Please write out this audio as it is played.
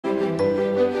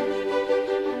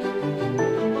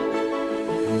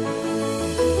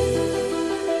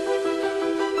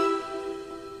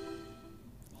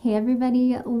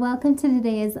everybody. Welcome to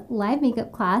today's live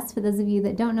makeup class. For those of you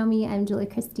that don't know me, I'm Julie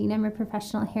Christine. I'm a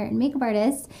professional hair and makeup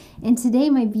artist. And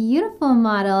today my beautiful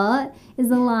model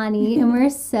is Alani, and we're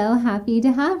so happy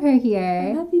to have her here.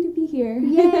 I'm happy to be here.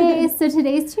 Yay! So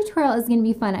today's tutorial is going to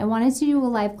be fun. I wanted to do a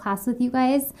live class with you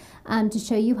guys to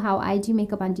show you how I do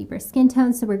makeup on deeper skin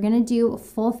tones. So we're going to do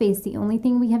full face. The only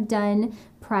thing we have done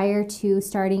prior to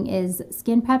starting is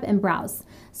skin prep and brows.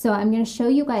 So I'm going to show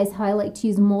you guys how I like to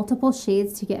use multiple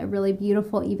shades to get a really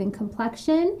beautiful even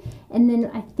complexion. And then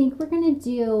I think we're going to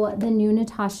do the new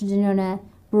Natasha Denona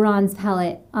bronze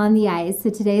palette on the eyes. So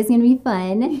today is going to be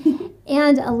fun.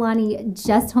 And Alani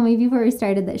just told me before we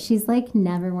started that she's like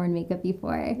never worn makeup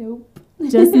before. Nope.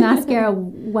 Just mascara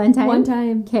one time? One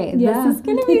time. Okay, yeah. This is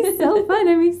going to be so fun.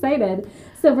 I'm excited.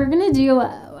 So we're going to do,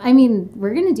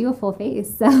 we're going to do a full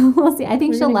face. So we'll see. I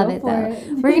think she'll love it though.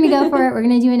 We're going to go for it. We're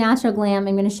going to do a natural glam.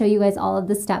 I'm going to show you guys all of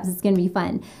the steps. It's going to be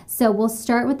fun. So we'll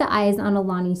start with the eyes on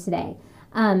Alani today.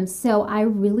 So I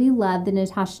really love the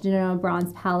Natasha Denona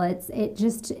bronze palettes.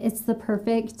 It's the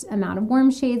perfect amount of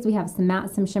warm shades. We have some matte,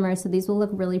 some shimmer. So these will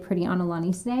look really pretty on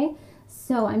Alani today.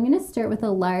 So I'm going to start with a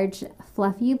large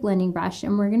fluffy blending brush,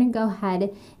 and we're going to go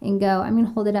ahead and go, I'm going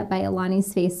to hold it up by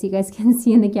Alani's face so you guys can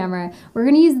see in the camera. We're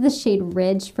going to use the shade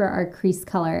Ridge for our crease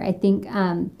color. I think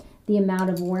the amount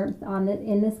of warmth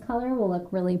in this color will look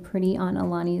really pretty on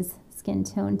Alani's skin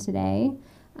tone today.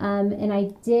 And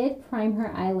I did prime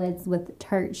her eyelids with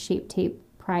Tarte Shape Tape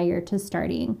prior to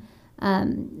starting.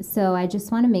 So I just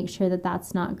want to make sure that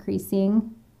that's not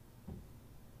creasing.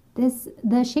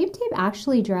 The Shape Tape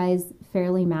actually dries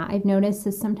fairly matte, I've noticed,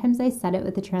 so sometimes I set it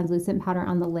with the translucent powder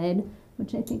on the lid,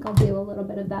 which I think I'll do a little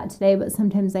bit of that today, but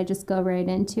sometimes I just go right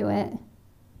into it.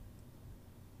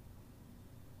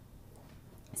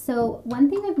 So one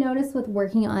thing I've noticed with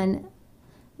working on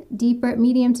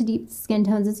medium to deep skin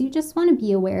tones is you just want to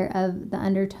be aware of the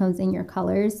undertones in your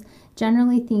colors.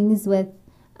 Generally, things with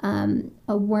a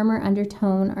warmer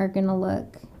undertone are going to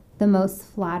look the most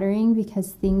flattering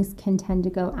because things can tend to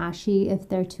go ashy if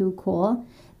they're too cool.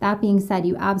 That being said,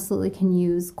 you absolutely can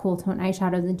use cool tone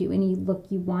eyeshadows and do any look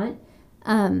you want.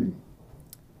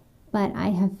 But I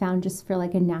have found just for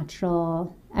like a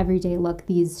natural everyday look,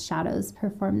 these shadows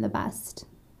perform the best.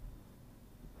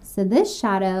 So this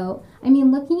shadow,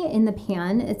 looking at it in the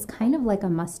pan, it's kind of like a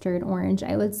mustard orange,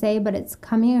 I would say, but it's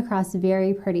coming across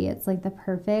very pretty. It's like the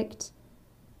perfect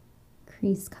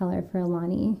crease color for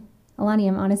Alani. Alani,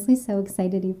 I'm honestly so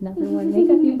excited you've never worn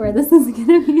makeup before. This is going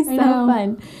to be so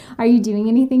fun. Are you doing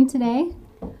anything today?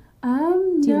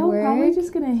 No, probably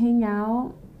just going to hang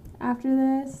out after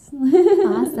this.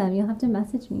 Awesome. You'll have to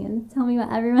message me and tell me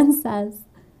what everyone says.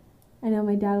 I know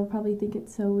my dad will probably think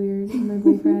it's so weird, and my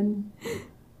boyfriend.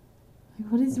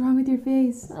 Like, what is wrong with your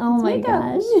face? Oh my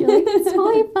gosh. You're like, it's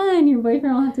totally fun. Your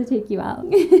boyfriend will have to take you out.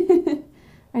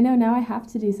 I know, now I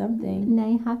have to do something. Now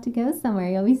you have to go somewhere.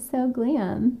 You'll be so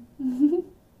glam.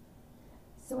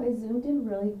 So I zoomed in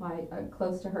really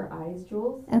close to her eyes,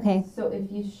 Jules. Okay. So if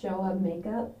you show up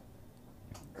makeup,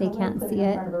 they can't see it in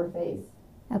it. front of her face.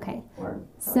 Okay. Or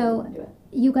so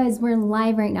you guys, we're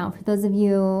live right now for those of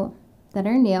you that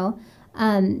are new.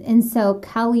 And so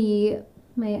Kelly,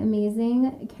 my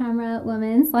amazing camera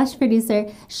woman /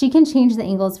 producer, she can change the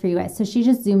angles for you guys. So she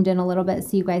just zoomed in a little bit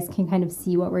so you guys can kind of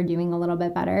see what we're doing a little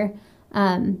bit better.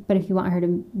 But if you want her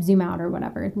to zoom out or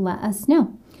whatever, let us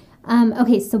know.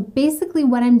 Okay, so basically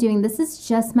what I'm doing, this is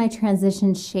just my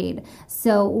transition shade.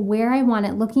 So where I want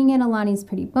it, looking at Alani's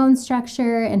pretty bone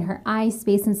structure and her eye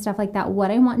space and stuff like that,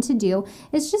 what I want to do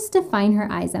is just define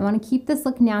her eyes. I want to keep this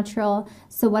look natural.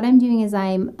 So what I'm doing is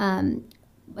I'm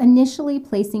initially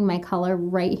placing my color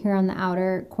right here on the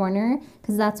outer corner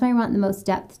because that's where I want the most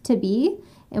depth to be.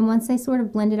 And once I sort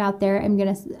of blend it out there, I'm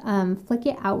going to flick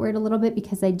it outward a little bit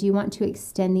because I do want to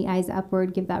extend the eyes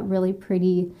upward, give that really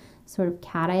pretty sort of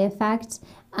cat eye effect.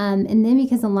 And then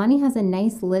because Alani has a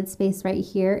nice lid space right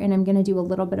here and I'm going to do a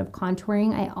little bit of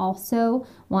contouring, I also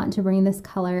want to bring this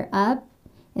color up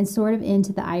and sort of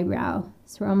into the eyebrow.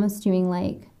 So we're almost doing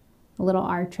like a little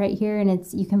arch right here, and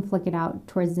you can flick it out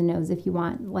towards the nose if you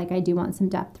want. Like I do want some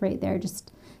depth right there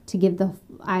just to give the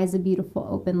eyes a beautiful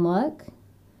open look.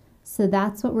 So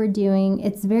that's what we're doing.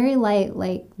 It's very light,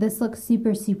 like this looks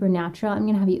super, super natural. I'm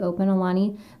gonna have you open,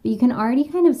 Alani, but you can already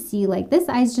kind of see like this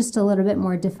eye's just a little bit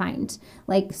more defined,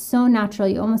 like so natural.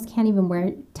 You almost can't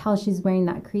even tell she's wearing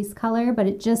that crease color, but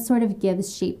it just sort of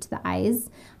gives shape to the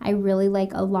eyes. I really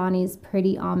like Alani's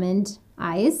pretty almond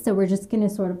eyes, so we're just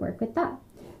gonna sort of work with that.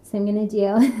 So I'm gonna do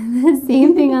the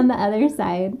same thing on the other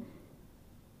side.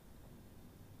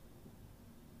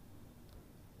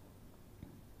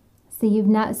 So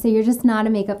you're just not a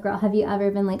makeup girl. Have you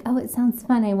ever been like, oh, it sounds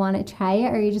fun, I want to try it?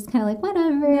 Or are you just kind of like,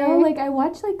 whatever? No, like I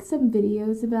watch like some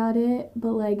videos about it,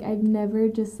 but like I've never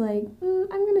just like,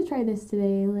 I'm gonna try this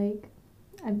today. Like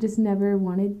I've just never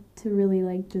wanted to really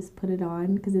like just put it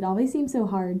on because it always seems so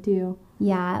hard too.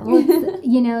 Yeah, well, it's,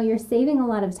 you're saving a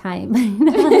lot of time by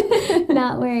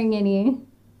not wearing any.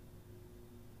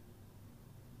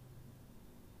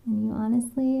 And you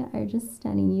honestly are just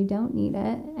stunning. You don't need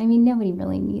it. I mean, nobody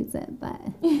really needs it, but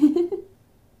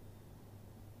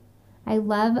I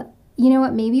love, you know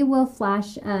what, maybe we'll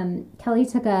flash, Kelly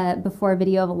took a before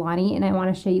video of Alani, and I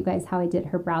want to show you guys how I did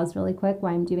her brows really quick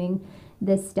while I'm doing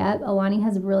this step. Alani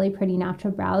has really pretty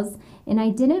natural brows, and I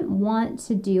didn't want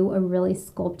to do a really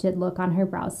sculpted look on her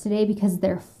brows today because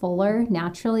they're fuller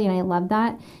naturally, and I love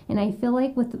that. And I feel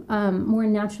like with more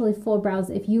naturally full brows,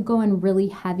 if you go in really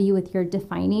heavy with your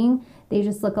defining, they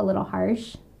just look a little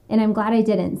harsh. And I'm glad I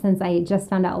didn't, since I just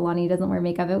found out Alani doesn't wear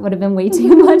makeup. It would have been way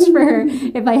too much for her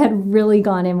if I had really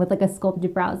gone in with like a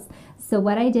sculpted brows. So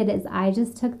what I did is I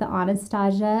just took the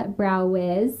Anastasia Brow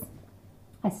Wiz.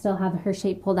 I still have her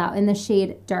shape pulled out in the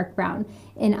shade dark brown,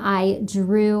 and I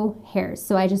drew hairs.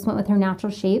 So I just went with her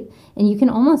natural shape, and you can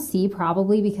almost see,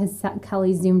 probably because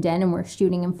Kelly zoomed in and we're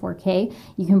shooting in 4K,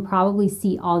 you can probably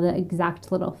see all the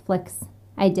exact little flicks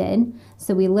I did.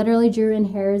 So we literally drew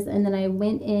in hairs, and then I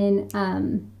went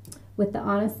in with the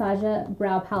Anastasia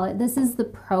Brow Palette. This is the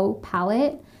Pro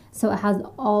Palette. So it has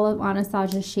all of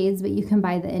Anastasia's shades, but you can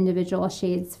buy the individual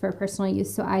shades for personal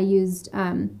use. So I used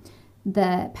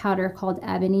the powder called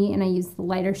Ebony, and I used the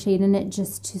lighter shade in it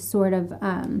just to sort of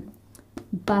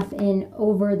buff in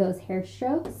over those hair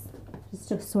strokes, just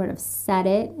to sort of set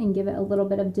it and give it a little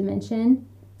bit of dimension,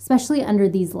 especially under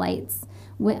these lights.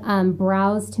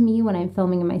 Brows, to me, when I'm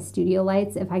filming in my studio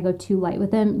lights, if I go too light with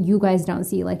them, you guys don't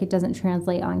see, like, it doesn't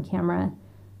translate on camera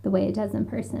the way it does in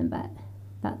person, but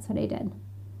that's what I did.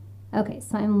 Okay,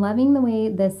 so I'm loving the way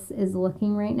this is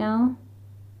looking right now.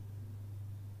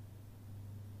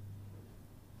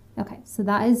 Okay, so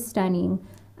that is stunning.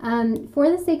 For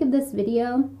the sake of this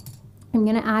video, I'm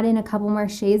going to add in a couple more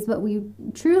shades, but we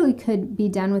truly could be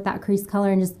done with that crease color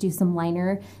and just do some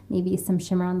liner, maybe some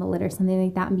shimmer on the lid or something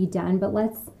like that and be done. But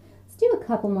let's do a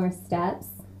couple more steps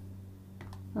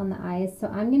on the eyes. So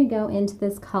I'm going to go into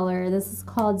this color. This is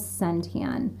called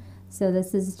Suntan. So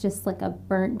this is just like a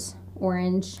burnt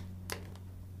orange,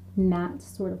 matte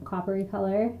sort of coppery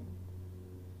color.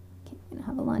 Okay, I'm going to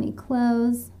have Alani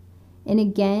close. And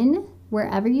again,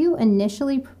 wherever you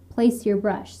initially place your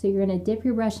brush, so you're going to dip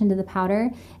your brush into the powder,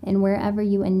 and wherever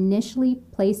you initially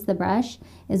place the brush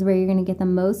is where you're going to get the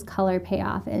most color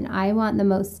payoff. And I want the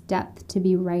most depth to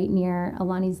be right near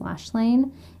Alani's lash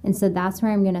line, and so that's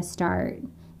where I'm going to start.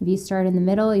 If you start in the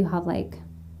middle, you have like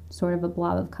sort of a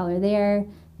blob of color there.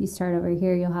 You start over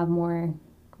here, you'll have more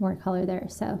color there.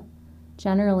 So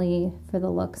generally, for the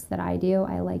looks that I do,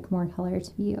 I like more color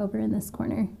to be over in this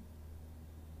corner.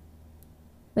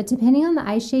 But depending on the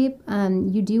eye shape,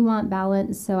 you do want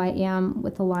balance. So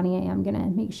with Alani, I am going to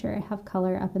make sure I have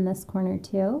color up in this corner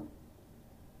too.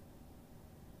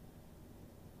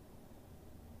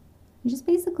 You just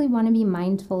basically want to be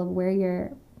mindful of where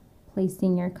you're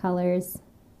placing your colors,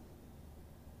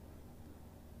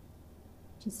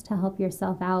 just to help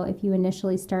yourself out. If you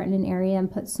initially start in an area and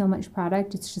put so much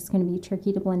product, it's just going to be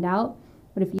tricky to blend out.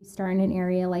 But if you start in an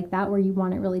area like that where you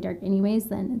want it really dark anyways,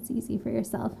 then it's easy for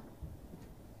yourself.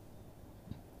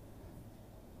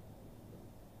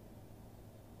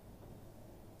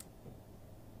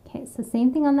 Okay, so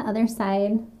same thing on the other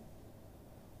side.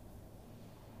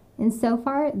 And so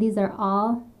far, these are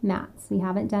all mattes. We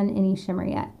haven't done any shimmer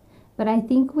yet, but I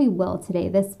think we will today.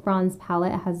 This bronze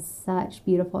palette has such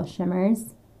beautiful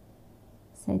shimmers,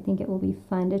 so I think it will be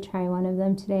fun to try one of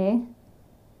them today.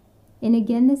 And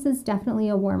again, this is definitely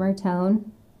a warmer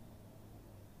tone,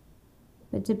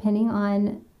 but depending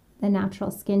on the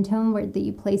natural skin tone that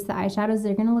you place the eyeshadows,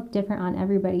 they're gonna look different on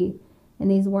everybody. And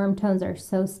these warm tones are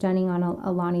so stunning on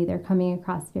Alani. They're coming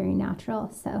across very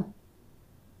natural. So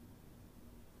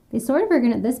they sort of are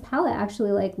gonna, this palette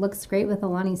actually like looks great with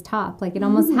Alani's top. Like it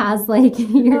almost has like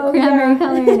your cranberry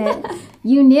color in it.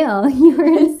 You knew, you were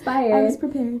inspired. I was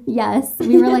prepared. Yes,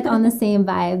 we were like on the same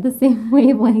vibe, the same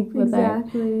wavelength with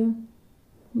Exactly. I'm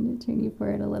gonna turn you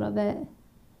forward a little bit.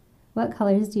 What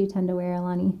colors do you tend to wear,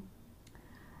 Alani?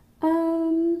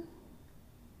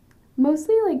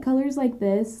 Mostly like colors like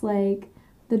this, like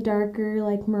the darker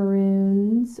like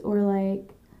maroons, or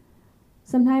like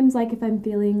sometimes like if I'm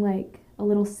feeling like a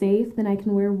little safe, then I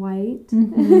can wear white.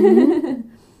 Mm-hmm.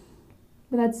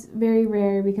 But that's very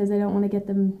rare because I don't want to get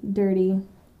them dirty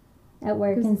At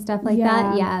work and stuff like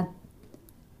that? Yeah.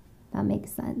 That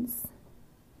makes sense.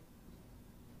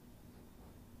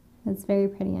 That's very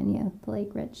pretty on you, the like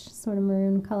rich sort of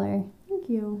maroon color. Thank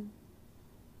you.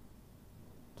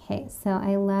 Okay, so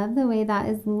I love the way that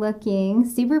is looking.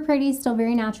 Super pretty, still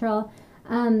very natural.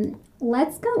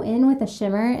 Let's go in with a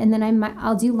shimmer, and then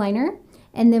I'll do liner,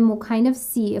 and then we'll kind of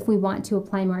see if we want to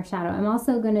apply more shadow. I'm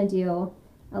also going to do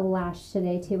a lash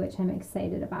today too, which I'm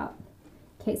excited about.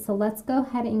 Okay, so let's go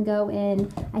ahead and go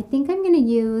in. I think I'm going to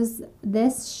use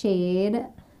this shade.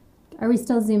 Are we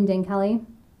still zoomed in, Kelly?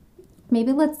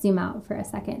 Maybe let's zoom out for a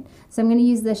second. So I'm going to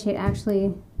use this shade.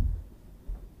 Actually,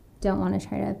 don't want to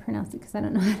try to pronounce it because I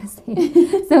don't know how to say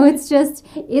it. So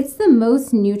it's the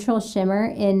most neutral shimmer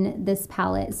in this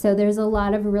palette. So there's a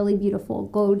lot of really beautiful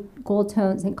gold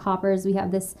tones and coppers. We have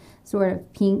this sort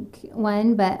of pink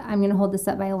one, but I'm going to hold this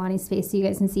up by Alani's face so you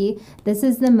guys can see. This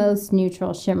is the most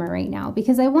neutral shimmer right now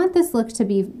because I want this look to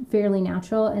be fairly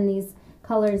natural, and these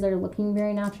colors are looking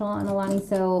very natural on Alani.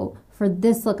 So for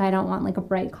this look, I don't want like a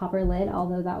bright copper lid,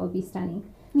 although that would be stunning.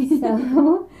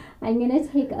 So I'm going to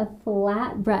take a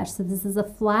flat brush. So this is a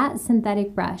flat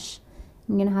synthetic brush.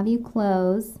 I'm going to have you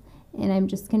close, and I'm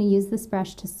just going to use this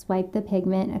brush to swipe the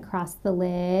pigment across the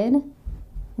lid.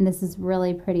 And this is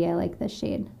really pretty. I like this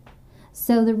shade.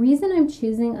 So the reason I'm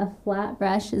choosing a flat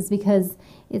brush is because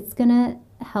it's going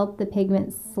to help the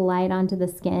pigment slide onto the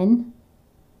skin.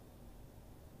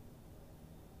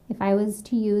 If I was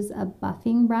to use a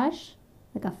buffing brush,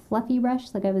 like a fluffy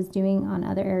brush like I was doing on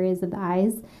other areas of the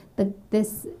eyes,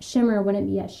 this shimmer wouldn't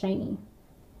be as shiny.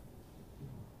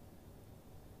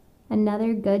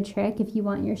 Another good trick if you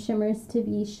want your shimmers to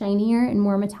be shinier and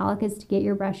more metallic is to get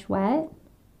your brush wet.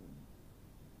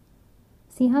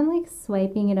 See how I'm like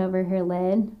swiping it over her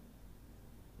lid?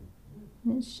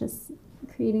 And it's just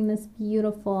creating this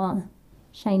beautiful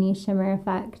shiny shimmer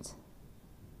effect.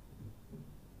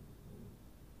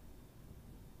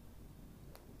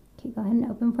 Okay, go ahead and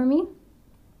open for me.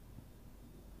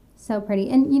 So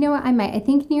pretty. And you know what, I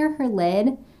think near her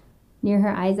lid, near her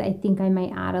eyes, I think I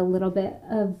might add a little bit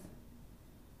of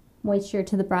moisture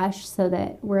to the brush so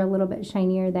that we're a little bit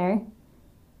shinier there.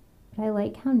 But I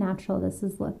like how natural this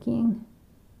is looking.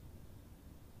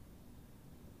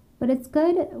 But it's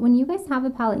good when you guys have a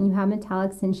palette and you have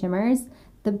metallics and shimmers,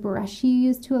 the brush you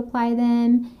use to apply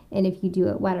them, and if you do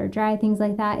it wet or dry, things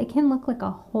like that, it can look like a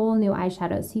whole new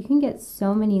eyeshadow. So you can get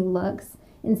so many looks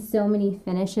and so many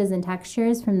finishes and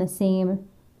textures from the same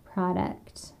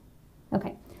product.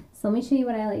 Okay, so let me show you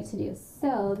what I like to do.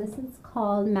 So this is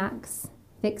called Max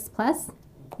Fix Plus.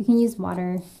 You can use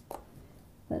water,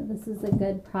 but this is a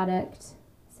good product.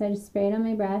 So I just spray it on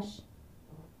my brush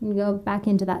and go back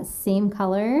into that same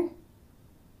color.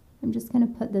 I'm just going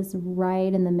to put this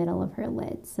right in the middle of her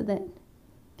lid so that it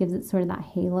gives it sort of that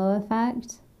halo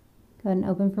effect. Go ahead and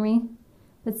open for me.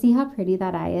 But see how pretty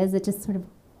that eye is? It just sort of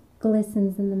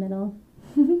glistens in the middle.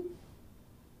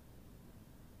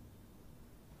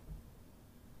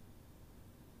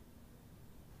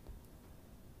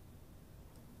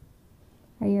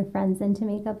 Are your friends into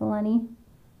makeup, Alani?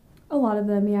 A lot of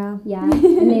them, yeah. Yeah,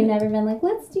 and they've never been like,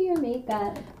 let's do your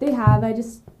makeup. They have. I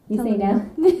just You tell say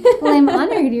them no? Well, I'm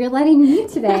honored you're letting me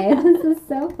today. This is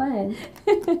so fun.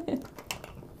 Okay,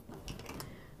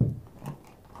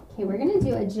 we're going to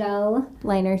do a gel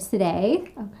liner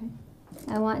today. Okay.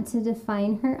 I want to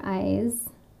define her eyes.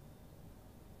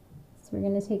 So we're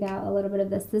going to take out a little bit of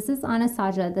this. This is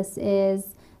Anastasia. This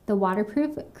is the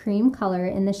waterproof cream color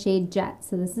in the shade Jet.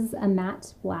 So this is a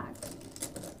matte black.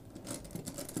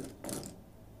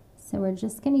 So we're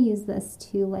just going to use this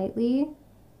to lightly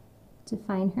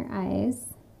define her eyes.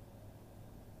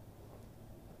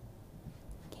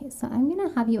 Okay, so I'm going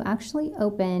to have you actually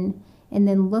open and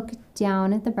then look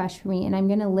down at the brush for me, and I'm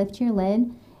going to lift your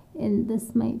lid. And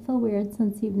this might feel weird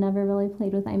since you've never really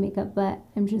played with eye makeup, but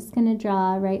I'm just going to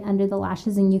draw right under the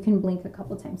lashes, and you can blink a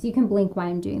couple times. You can blink while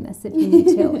I'm doing this if you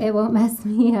need to. It won't mess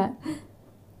me up.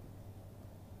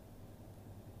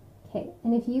 Okay,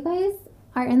 and if you guys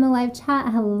are in the live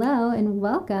chat, hello and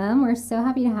welcome. We're so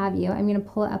happy to have you. I'm going to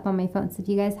pull it up on my phone. So if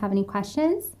you guys have any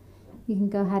questions, you can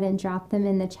go ahead and drop them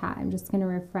in the chat. I'm just going to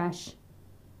refresh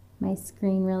my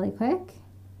screen really quick.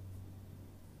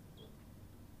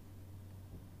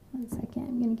 1 second.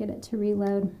 I'm going to get it to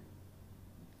reload.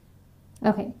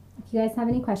 Okay. If you guys have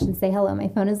any questions, say hello. My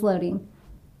phone is loading.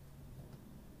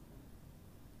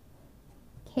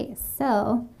 Okay,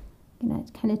 so I'm going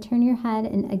to kind of turn your head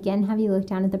and again have you look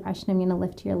down at the brush, and I'm going to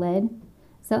lift your lid.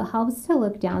 So it helps to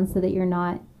look down so that you're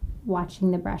not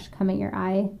watching the brush come at your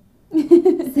eye.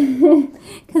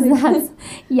 Because that's,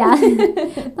 yeah,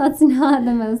 that's not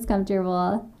the most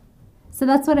comfortable. So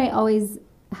that's what I always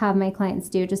have my clients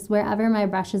do. Just wherever my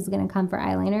brush is going to come for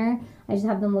eyeliner, I just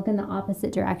have them look in the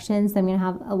opposite direction. So I'm going to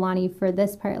have Alani for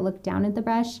this part look down at the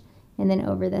brush and then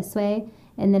over this way.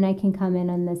 And then I can come in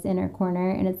on this inner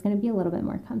corner and it's going to be a little bit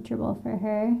more comfortable for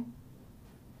her.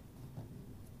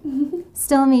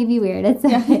 Still may be weird. It's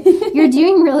okay. You're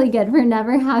doing really good for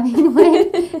never having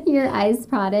like your eyes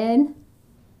prodded.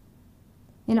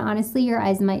 And honestly, your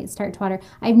eyes might start to water.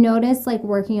 I've noticed like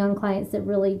working on clients that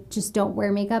really just don't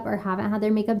wear makeup or haven't had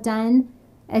their makeup done.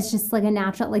 It's just like a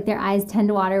natural, like their eyes tend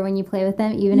to water when you play with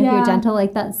them, even if you're gentle,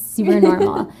 like that's super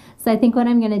normal. So I think what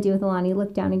I'm going to do with Alani,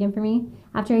 look down again for me.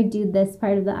 After I do this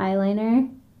part of the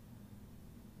eyeliner,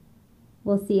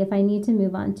 we'll see if I need to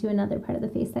move on to another part of the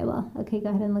face, I will. Okay, go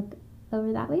ahead and look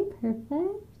over that way. Perfect.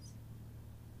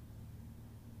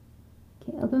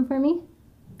 Okay, open for me.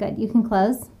 Good, you can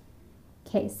close.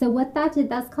 Okay, so what that did,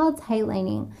 that's called tight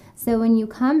lining. So when you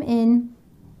come in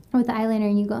with the eyeliner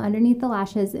and you go underneath the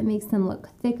lashes, it makes them look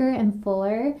thicker and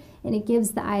fuller, and it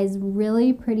gives the eyes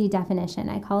really pretty definition.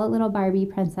 I call it little Barbie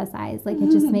princess eyes. Like it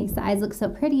just makes the eyes look so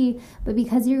pretty, but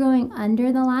because you're going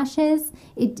under the lashes,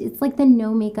 it's like the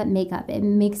no makeup makeup. It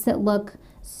makes it look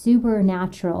super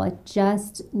natural. It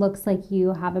just looks like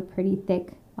you have a pretty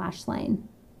thick lash line.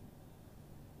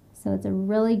 So it's a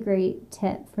really great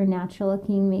tip for natural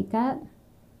looking makeup.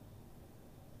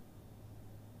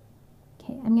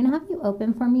 Okay, I'm going to have you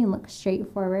open for me and look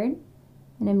straight forward.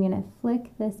 And I'm going to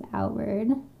flick this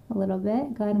outward a little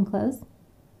bit. Go ahead and close.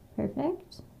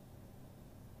 Perfect.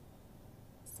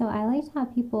 So I like to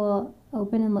have people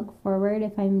open and look forward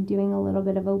if I'm doing a little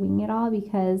bit of a wing at all,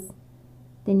 because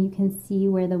then you can see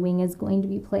where the wing is going to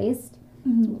be placed.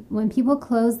 When people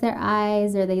close their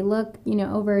eyes or they look, you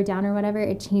know, over or down or whatever,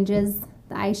 it changes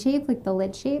the eye shape, like the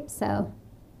lid shape. So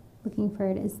looking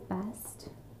forward is best.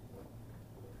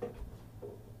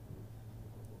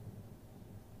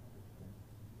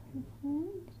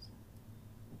 Perfect.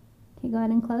 Okay, go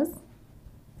ahead and close.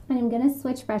 And I'm going to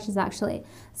switch brushes actually.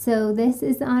 So this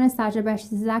is the Anastasia brush.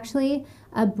 This is actually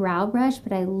a brow brush,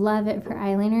 but I love it for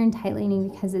eyeliner and tight lining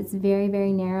because it's very,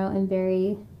 very narrow and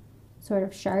very sort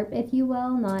of sharp, if you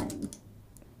will, not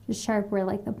just sharp where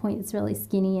like the point is really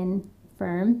skinny and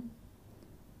firm.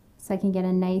 So I can get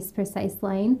a nice precise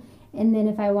line. And then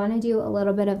if I want to do a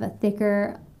little bit of a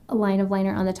thicker line of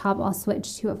liner on the top, I'll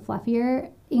switch to a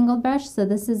fluffier angled brush. So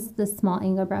this is the small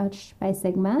angle brush by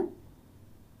Sigma.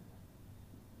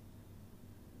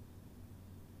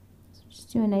 So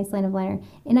just do a nice line of liner.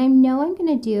 And I know I'm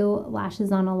going to do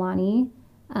lashes on Alani,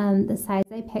 the size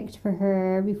I picked for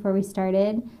her before we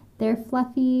started. They're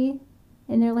fluffy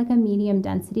and they're like a medium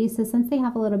density. So since they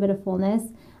have a little bit of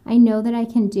fullness, I know that I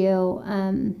can do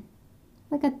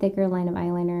like a thicker line of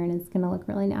eyeliner and it's going to look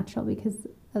really natural because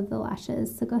of the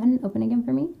lashes. So go ahead and open again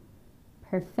for me.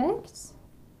 Perfect.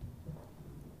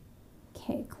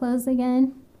 Okay, close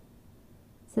again.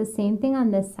 So same thing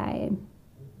on this side.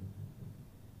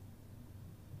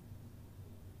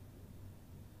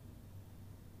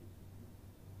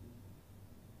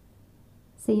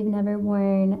 So you've never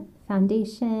worn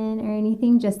foundation or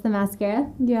anything, just the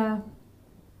mascara? Yeah.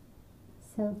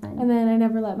 So fun. And then I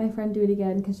never let my friend do it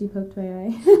again because she poked my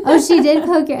eye. Oh, she did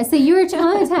poke your eye. So you were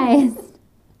traumatized.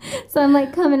 So I'm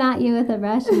like coming at you with a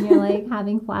brush and you're like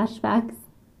having flashbacks.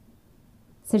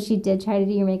 So she did try to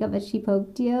do your makeup, but she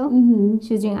poked you? Mm-hmm.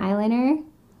 She was doing eyeliner?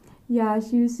 Yeah,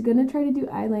 she was going to try to do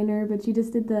eyeliner, but she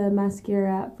just did the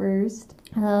mascara at first.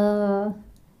 Oh.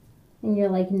 And you're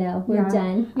like, no, we're Yeah.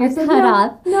 done. You're said, cut no,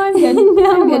 off. No, I'm good.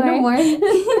 No I'm good, more. no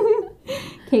more.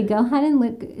 Okay, go ahead and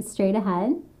look straight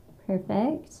ahead.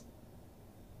 Perfect.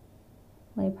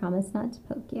 Well, I promise not to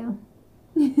poke you.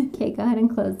 Okay, go ahead and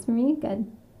close for me.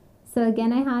 Good. So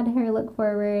again, I had her look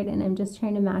forward and I'm just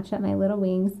trying to match up my little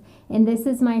wings. And this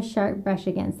is my sharp brush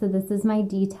again. So this is my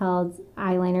detailed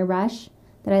eyeliner brush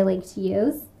that I like to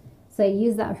use. So I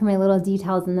use that for my little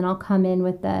details and then I'll come in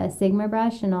with the Sigma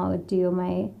brush and I'll do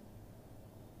my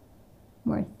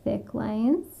more thick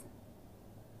lines.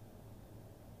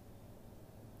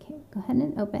 Okay, go ahead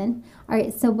and open. All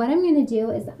right, so what I'm going to do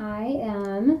is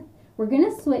we're going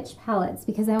to switch palettes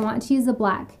because I want to use a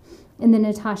black. In the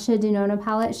Natasha Denona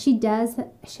palette, she has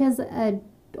a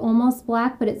almost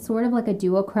black, but it's sort of like a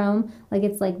duochrome. Like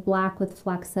it's like black with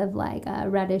flecks of like a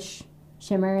reddish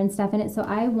shimmer and stuff in it. So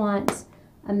I want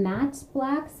a matte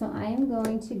black. So I am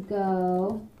going to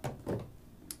go, I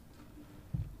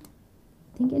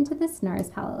think, into this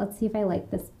NARS palette. Let's see if I like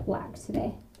this black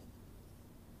today.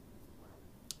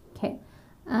 Okay.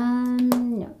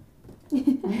 No.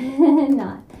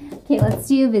 Not. Okay, let's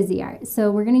do Viseart.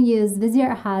 So we're going to use,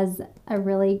 Viseart has a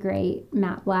really great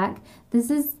matte black. This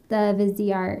is the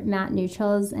Viseart Matte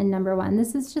Neutrals in #1.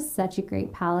 This is just such a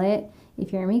great palette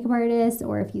if you're a makeup artist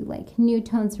or if you like nude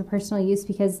tones for personal use,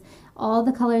 because all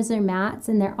the colors are mattes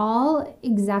and they're all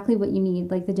exactly what you need,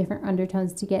 like the different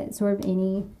undertones to get sort of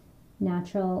any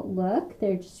natural look.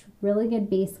 They're just really good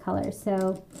base colors.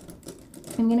 So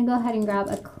I'm going to go ahead and grab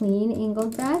a clean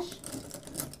angled brush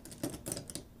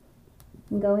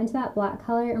and go into that black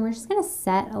color, and we're just going to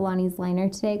set Alani's liner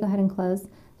today. Go ahead and close. So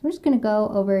we're just going to go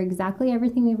over exactly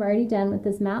everything we've already done with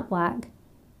this matte black.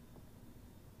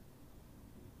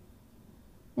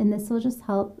 And this will just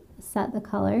help set the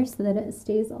color so that it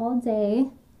stays all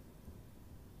day.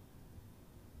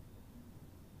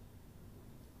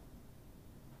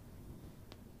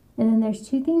 And then there's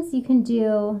two things you can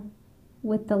do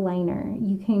with the liner.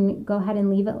 You can go ahead and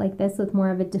leave it like this with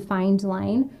more of a defined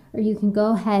line, or you can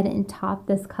go ahead and top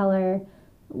this color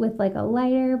with like a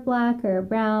lighter black or a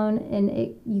brown,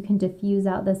 and you can diffuse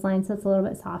out this line so it's a little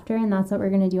bit softer, and that's what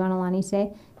we're going to do on Alani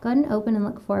today. Go ahead and open and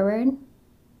look forward.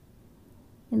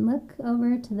 And look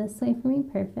over to this way for me.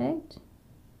 Perfect.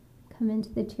 Come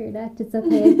into the tear duct. It's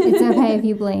okay. It's okay if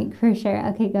you blink, for sure.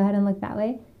 Okay, go ahead and look that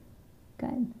way.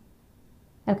 Good.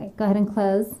 Okay, go ahead and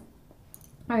close.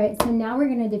 All right, so now we're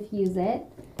going to diffuse it.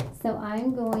 So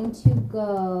I'm going to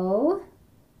go,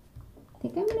 I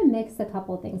think I'm going to mix a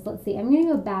couple things. Let's see. I'm going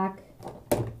to go back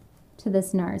to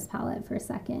this NARS palette for a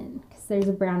second because there's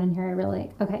a brown in here I really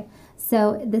like. Okay,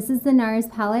 so this is the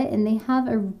NARS palette, and they have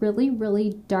a really, really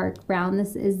dark brown.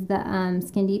 This is the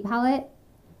Skin Deep palette,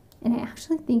 and I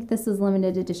actually think this is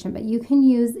limited edition, but you can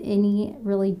use any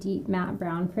really deep matte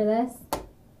brown for this.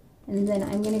 And then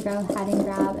I'm going to go ahead and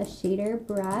grab a shader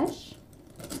brush.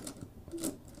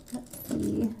 Let's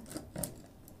see.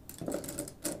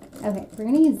 Okay, we're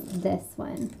going to use this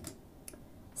one.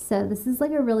 So this is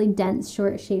like a really dense,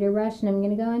 short shader brush, and I'm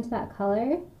going to go into that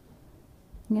color.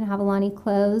 I'm going to have Alani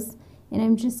close, and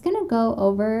I'm just going to go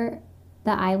over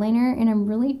the eyeliner, and I'm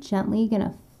really gently going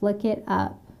to flick it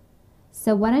up.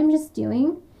 So what I'm just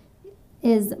doing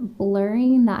is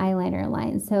blurring the eyeliner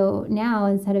line. So now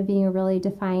instead of being a really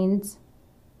defined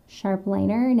sharp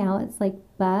liner, now it's like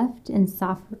buffed and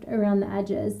soft around the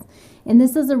edges. And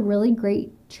this is a really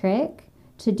great trick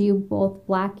to do both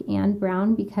black and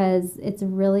brown, because it's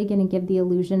really going to give the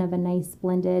illusion of a nice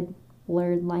blended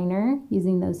blurred liner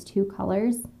using those two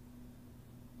colors.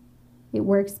 It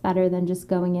works better than just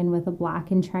going in with a black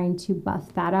and trying to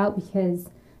buff that out, because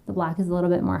the black is a little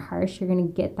bit more harsh. You're going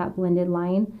to get that blended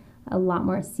line a lot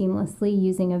more seamlessly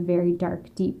using a very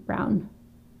dark, deep brown.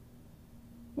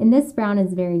 And this brown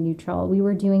is very neutral. We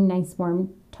were doing nice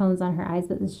warm tones on her eyes,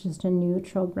 but it's just a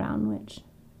neutral brown, which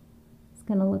is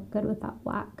going to look good with that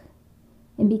black.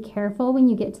 And be careful when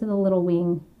you get to the little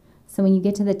wing. So when you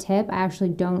get to the tip,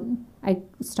 I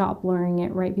stop blurring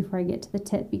it right before I get to the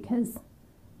tip, because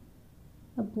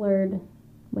a blurred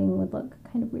wing would look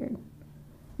kind of weird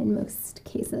in most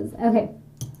cases. Okay,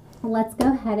 let's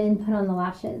go ahead and put on the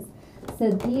lashes.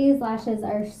 So these lashes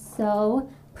are so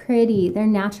pretty. They're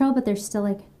natural, but they're still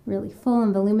like really full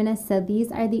and voluminous. So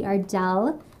these are the Ardell.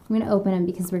 I'm going to open them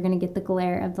because we're going to get the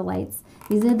glare of the lights.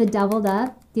 These are the doubled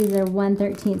up. These are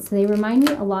 1/13. So they remind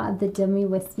me a lot of the Demi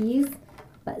Wispies,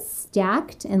 but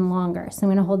stacked and longer. So I'm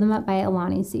going to hold them up by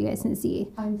Alani so you guys can see.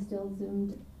 I'm still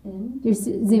zoomed in. You're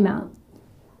zoom out.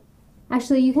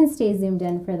 Actually, you can stay zoomed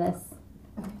in for this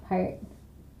part.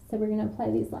 So we're going to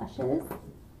apply these lashes.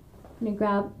 I'm going to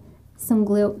grab some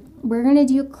glue. We're going to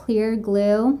do clear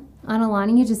glue on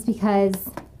Alani just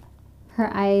because her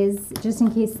eyes, just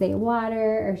in case they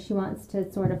water or she wants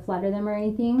to sort of flutter them or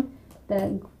anything,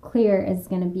 the clear is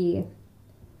going to be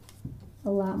a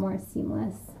lot more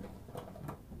seamless.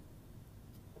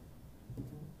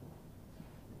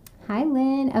 Hi,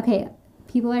 Lynn. Okay,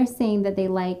 people are saying that they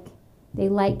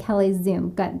like Kelly's zoom.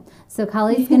 Good. So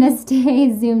Kelly's going to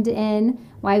stay zoomed in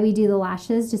while we do the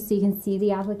lashes, just so you can see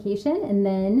the application, and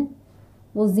then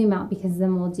we'll zoom out because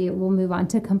then we'll move on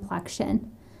to complexion.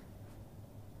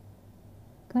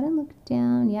 Go ahead and look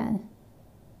down. Yeah.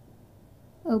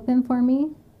 Open for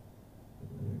me.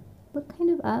 Look kind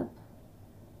of up.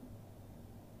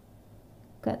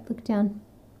 Good. Look down.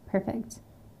 Perfect.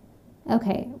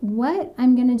 Okay. What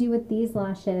I'm going to do with these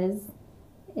lashes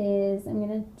is I'm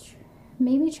going to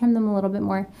maybe trim them a little bit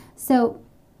more. So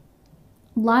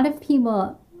a lot of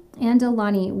people, and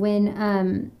Alani,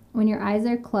 when your eyes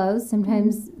are closed,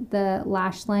 sometimes the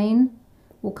lash line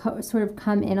will sort of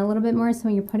come in a little bit more. So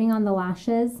when you're putting on the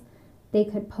lashes, they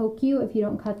could poke you if you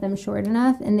don't cut them short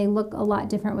enough, and they look a lot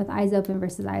different with eyes open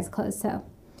versus eyes closed. So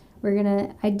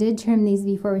I did trim these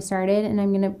before we started, and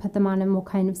I'm gonna put them on and we'll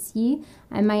kind of see.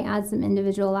 I might add some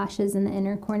individual lashes in the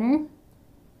inner corner.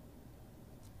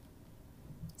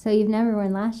 So you've never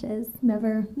worn lashes.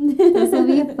 Never. This will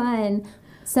be fun.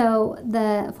 So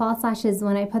the false lashes,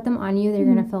 when I put them on you, they're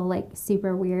going to feel like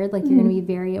super weird. Like you're going to be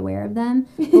very aware of them.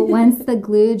 But once the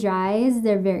glue dries,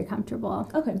 they're very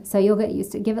comfortable. Okay. So you'll get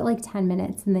used to it. Give it like 10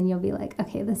 minutes and then you'll be like,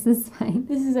 okay, this is fine.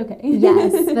 This is okay.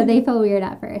 Yes, but they feel weird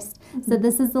at first. So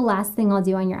this is the last thing I'll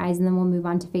do on your eyes, and then we'll move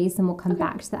on to face and we'll come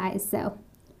back to the eyes. So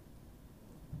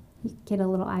you get a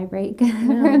little eye break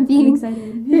from being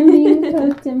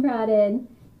poked and prodded.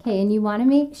 Okay, and you want to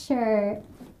make sure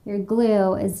your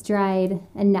glue is dried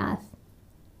enough.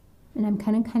 And I'm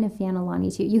kind of fan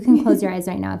Alani too. You can close your eyes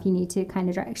right now if you need to kind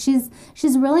of dry. She's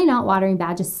really not watering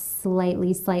bad, just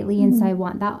slightly. And so I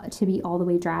want that to be all the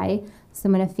way dry. So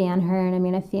I'm going to fan her, and I'm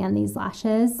going to fan these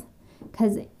lashes,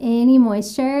 because any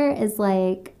moisture is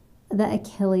like the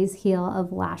Achilles heel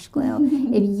of lash glue.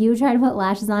 If you try to put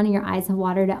lashes on and your eyes have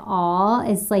watered at all,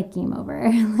 it's like game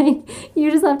over. Like you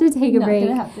just have to take a break.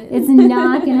 It's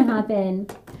not going to happen.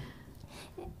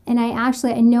 And I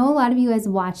know a lot of you guys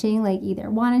watching like either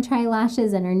want to try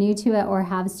lashes and are new to it or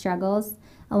have struggles.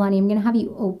 Alani, I'm going to have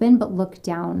you open but look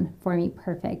down for me.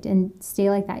 Perfect. And stay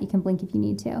like that. You can blink if you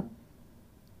need to.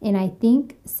 And I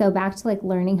think, so back to like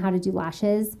learning how to do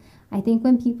lashes, I think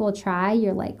when people try,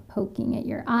 you're like poking at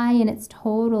your eye, and it's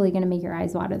totally going to make your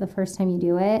eyes water the first time you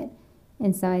do it.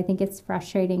 And so I think it's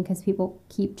frustrating because people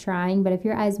keep trying. But if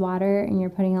your eyes water and you're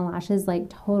putting on lashes, like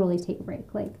totally take a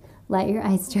break. Like let your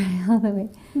eyes dry all the way.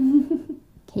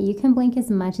 Okay, you can blink as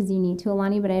much as you need to,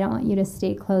 Alani, but I don't want you to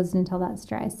stay closed until that's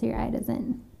dry so your eye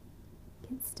doesn't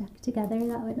get stuck together.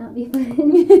 That would not be fun.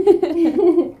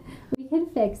 We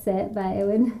could fix it, but it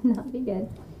would not be good.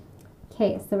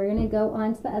 Okay, so we're going to go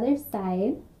on to the other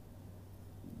side.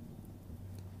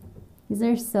 These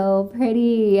are so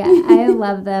pretty. I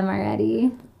love them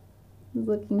already.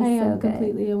 Looking so good. I am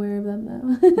completely aware of them,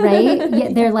 though. Right?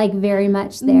 Yeah, they're like very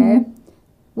much there.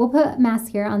 We'll put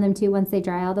mascara on them, too, once they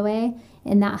dry all the way,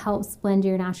 and that helps blend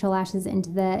your natural lashes into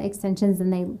the extensions,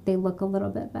 and they look a little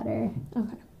bit better.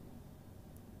 Okay.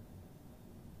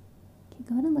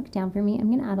 Go ahead and look down for me. I'm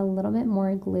going to add a little bit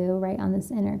more glue right on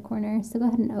this inner corner. So go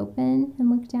ahead and open and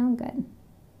look down. Good.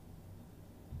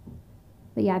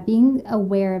 But yeah, being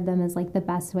aware of them is like the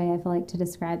best way I feel like to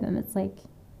describe them. It's like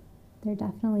they're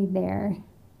definitely there,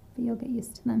 but you'll get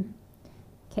used to them.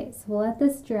 Okay, so we'll let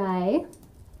this dry.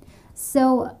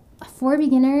 So for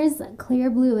beginners, clear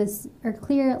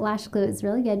lash glue is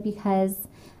really good because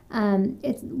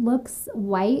it looks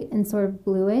white and sort of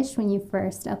bluish when you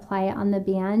first apply it on the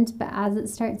band, but as it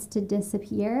starts to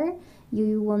disappear,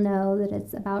 you will know that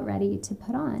it's about ready to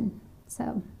put on.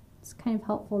 So it's kind of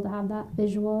helpful to have that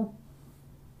visual.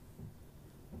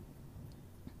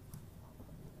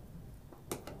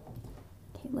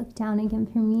 Okay, look down again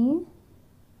for me.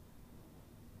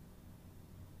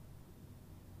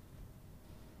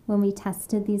 When we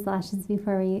tested these lashes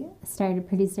before we started,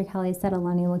 producer Kelly said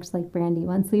Alani looked like Brandy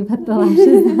once we put the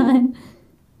lashes on.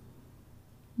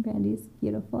 Brandy's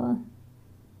beautiful.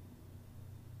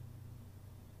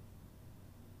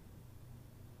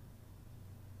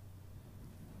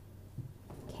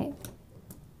 Okay.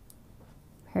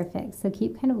 Perfect. So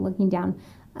keep kind of looking down.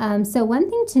 So one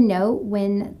thing to note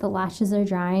when the lashes are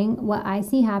drying, what I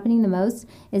see happening the most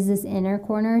is this inner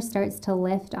corner starts to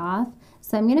lift off.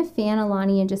 So I'm going to fan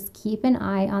Alani and just keep an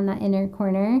eye on that inner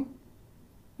corner.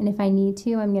 And if I need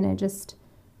to, I'm going to just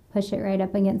push it right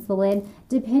up against the lid.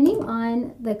 Depending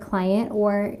on the client,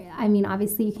 or I mean,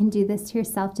 obviously you can do this to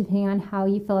yourself depending on how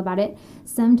you feel about it.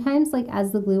 Sometimes like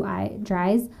as the glue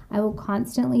dries, I will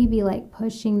constantly be like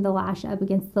pushing the lash up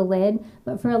against the lid.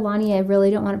 But for Alani, I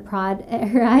really don't want to prod at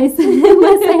her eyes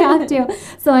unless I have to.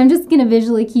 So I'm just going to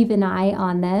visually keep an eye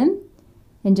on them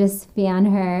and just fan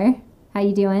her. How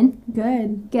you doing?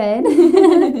 Good.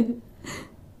 Good.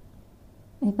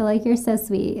 I feel like you're so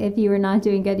sweet. If you were not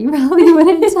doing good, you probably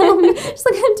wouldn't tell me. She's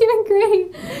like, I'm doing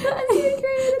great. I'm doing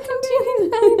great. I'm doing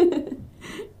good.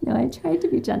 No, I tried to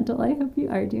be gentle. I hope you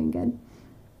are doing good.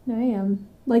 No, I am.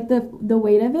 Like the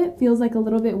weight of it feels like a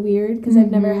little bit weird because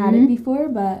I've never had it before,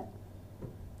 but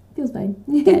it feels fine.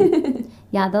 Good.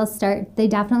 Yeah, they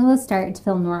definitely will start to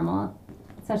feel normal,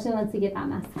 especially once you get that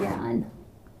mascara on.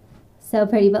 So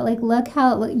pretty, but like look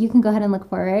how, you can go ahead and look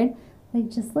forward. Like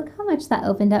just look how much that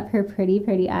opened up her pretty,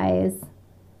 pretty eyes.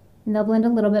 And they'll blend a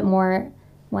little bit more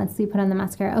once we put on the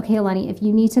mascara. Okay, Alani, if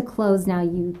you need to close now,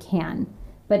 you can.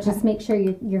 But just make sure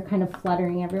you're kind of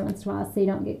fluttering every once in a while so you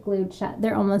don't get glued shut.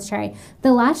 They're almost dry.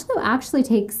 The lash glue actually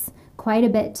takes quite a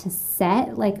bit to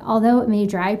set. Like, although it may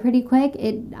dry pretty quick,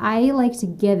 I like to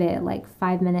give it like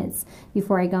 5 minutes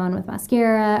before I go in with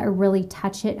mascara or really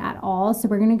touch it at all. So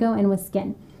we're going to go in with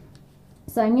skin.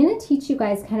 So I'm going to teach you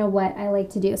guys kind of what I like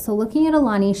to do. So looking at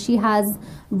Alani, she has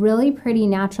really pretty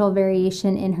natural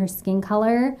variation in her skin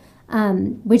color,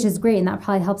 which is great. And that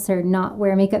probably helps her not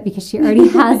wear makeup because she already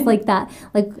has like that,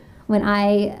 like when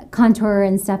I contour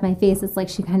and stuff my face, it's like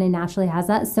she kind of naturally has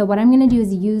that. So what I'm going to do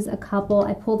is use I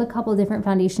pulled a couple different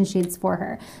foundation shades for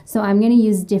her. So I'm going to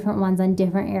use different ones on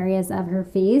different areas of her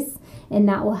face, and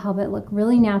that will help it look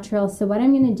really natural. So what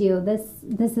I'm going to do,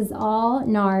 this is all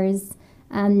NARS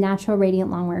Natural Radiant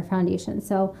Longwear Foundation.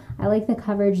 So I like the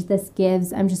coverage this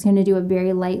gives. I'm just going to do a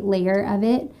very light layer of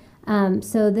it.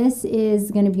 So this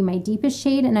is going to be my deepest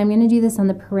shade, and I'm going to do this on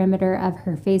the perimeter of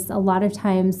her face. A lot of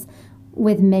times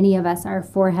with many of us, our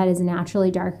forehead is naturally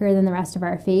darker than the rest of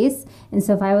our face. And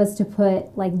so if I was to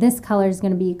put, like, this color is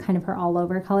going to be kind of her all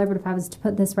over color, but if I was to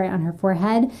put this right on her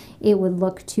forehead, it would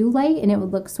look too light and it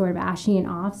would look sort of ashy and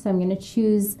off. So I'm going to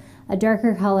choose a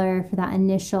darker color for that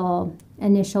initial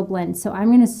blend. So I'm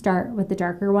going to start with the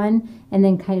darker one and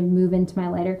then kind of move into my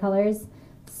lighter colors.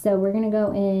 So we're going to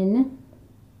go in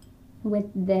with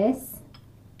this,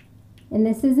 and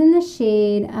this is in the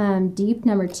shade Deep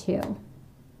number 2.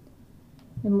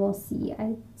 And we'll see.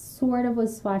 I sort of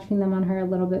was swatching them on her a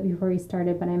little bit before we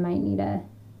started, but I might need to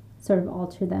sort of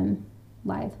alter them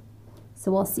live.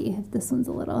 So we'll see if this one's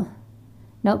a little...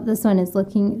 Nope, this one is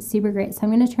looking super great. So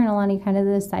I'm going to turn Alani kind of to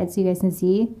the side so you guys can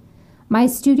see. My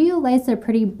studio lights are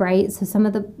pretty bright, so some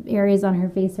of the areas on her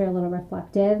face are a little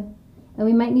reflective. And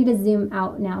we might need to zoom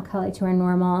out now, Kelly, to our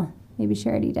normal. Maybe she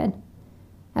already did.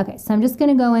 Okay, so I'm just going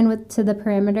to go in to the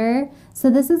perimeter. So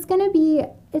this is going to be,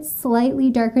 it's slightly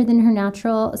darker than her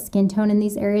natural skin tone in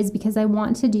these areas because I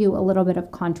want to do a little bit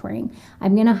of contouring.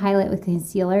 I'm going to highlight with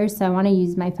concealer, so I want to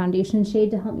use my foundation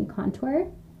shade to help me contour.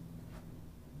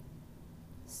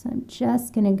 So I'm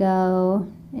just going to go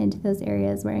into those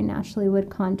areas where I naturally would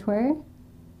contour,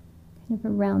 kind of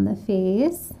around the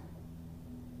face.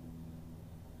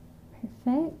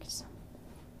 Perfect.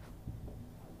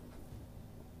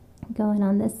 Going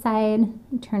on this side,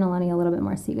 turn Alani a little bit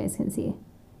more so you guys can see.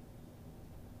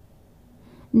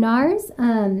 NARS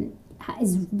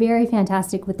is very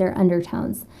fantastic with their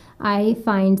undertones. I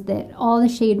find that all the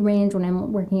shade range when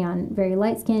I'm working on very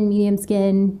light skin, medium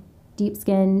skin, deep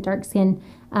skin, dark skin,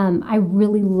 I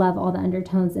really love all the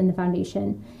undertones in the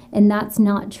foundation. And that's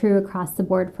not true across the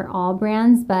board for all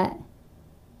brands, but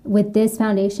with this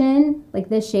foundation, like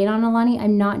this shade on Alani,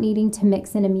 I'm not needing to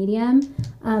mix in a medium.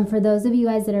 For those of you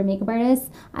guys that are makeup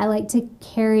artists, I like to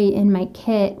carry in my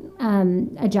kit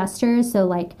adjusters, so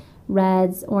like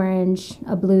reds, orange,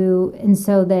 a blue, and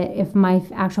so that if my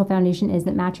actual foundation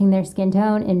isn't matching their skin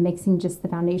tone and mixing just the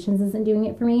foundations isn't doing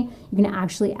it for me, you can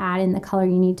actually add in the color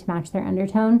you need to match their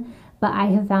undertone. But I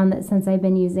have found that since I've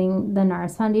been using the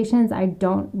NARS foundations, I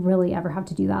don't really ever have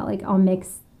to do that. Like, I'll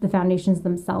mix the foundations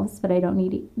themselves, but I don't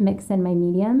need to mix in my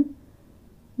medium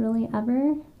really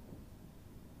ever.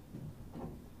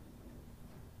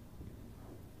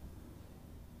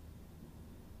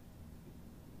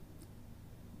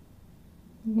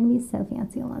 You're gonna be so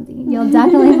fancy, Alonzi. You'll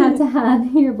definitely have to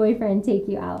have your boyfriend take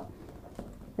you out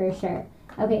for sure.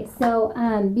 Okay, so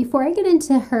before I get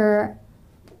into her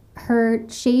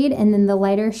shade and then the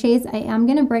lighter shades, I am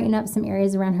going to brighten up some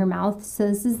areas around her mouth. So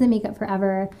this is the Makeup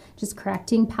Forever just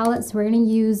correcting palette. So we're going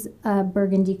to use a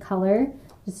burgundy color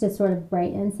just to sort of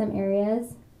brighten some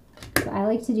areas. So I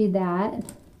like to do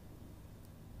that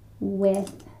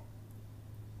with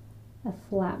a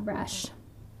flat brush.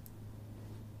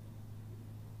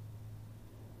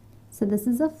 So this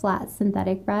is a flat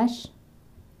synthetic brush.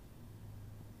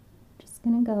 Just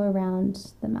going to go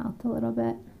around the mouth a little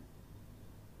bit.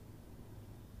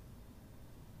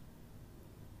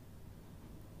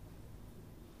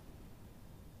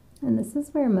 And this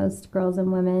is where most girls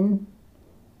and women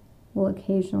will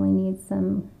occasionally need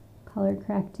some color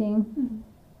correcting. Mm-hmm.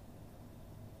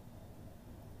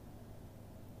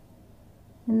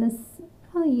 And this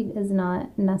probably is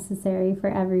not necessary for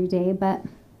every day, but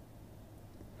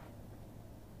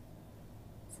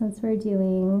since we're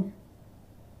doing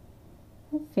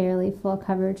a fairly full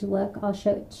coverage look, I'll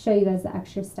show you guys the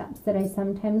extra steps that I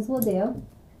sometimes will do.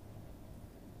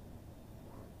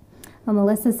 Well,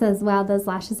 Melissa says, wow, those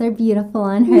lashes are beautiful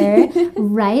on her.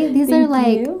 Right? These are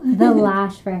like the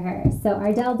lash for her. So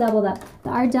Ardell Doubled Up. The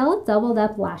Ardell Doubled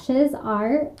Up lashes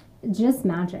are just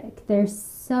magic. They're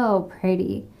so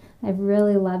pretty. I've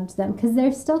really loved them because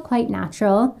they're still quite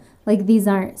natural. Like these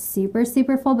aren't super,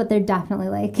 super full, but they're definitely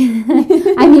like,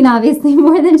 I mean, obviously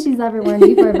more than she's ever worn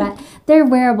before, but they're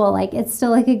wearable. Like it's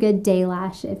still like a good day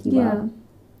lash, if you will.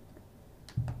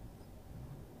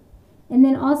 And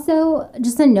then also,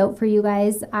 just a note for you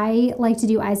guys, I like to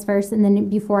do eyes first, and then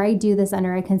before I do this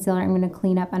under eye concealer, I'm going to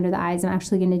clean up under the eyes. I'm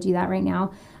actually going to do that right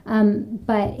now.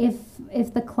 But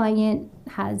if the client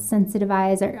has sensitive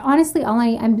eyes, or honestly,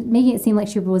 I'm making it seem like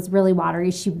she was really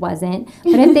watery. She wasn't.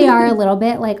 But if they are a little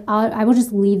bit, like I will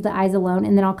just leave the eyes alone,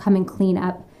 and then I'll come and clean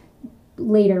up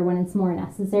later when it's more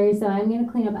necessary. So I'm going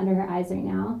to clean up under her eyes right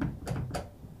now.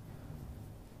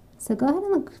 So go ahead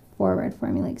and look forward for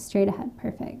me, like straight ahead.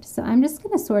 Perfect. So I'm just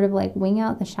going to sort of like wing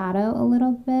out the shadow a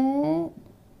little bit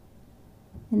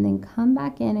and then come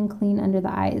back in and clean under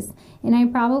the eyes. And I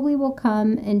probably will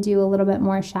come and do a little bit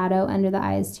more shadow under the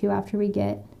eyes too after we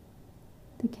get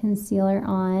the concealer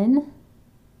on.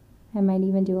 I might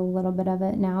even do a little bit of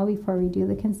it now before we do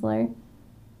the concealer.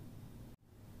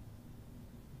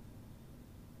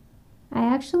 I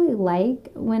actually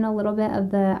like when a little bit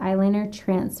of the eyeliner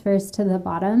transfers to the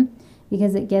bottom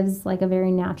because it gives like a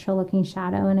very natural looking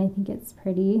shadow, and I think it's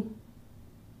pretty.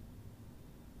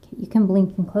 Okay, you can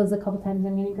blink and close a couple times.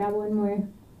 I'm going to grab one more.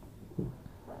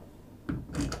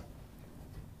 Okay,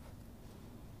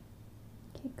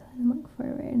 go ahead and look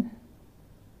forward.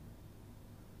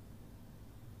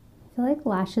 I feel like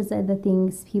lashes are the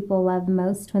things people love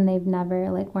most when they've never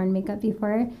like worn makeup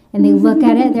before, and they look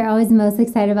at it, they're always most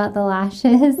excited about the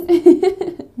lashes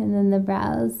and then the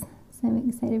brows. So I'm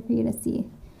excited for you to see.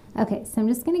 Okay, so I'm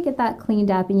just going to get that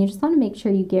cleaned up, and you just want to make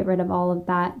sure you get rid of all of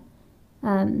that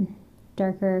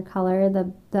darker color,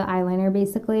 the eyeliner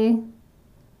basically,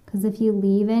 because if you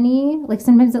leave any, like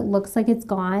sometimes it looks like it's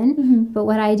gone, but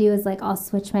what I do is like I'll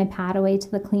switch my pad away to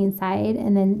the clean side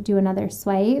and then do another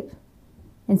swipe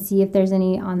and see if there's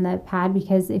any on the pad,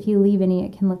 because if you leave any,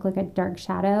 it can look like a dark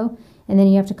shadow, and then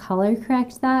you have to color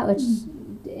correct that, which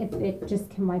if it just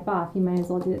can wipe off, you might as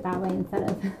well do it that way instead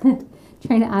of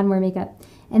trying to add more makeup.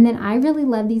 And then I really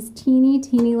love these teeny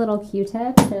little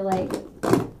Q-tips. They're like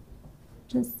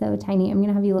just so tiny. I'm going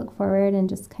to have you look forward and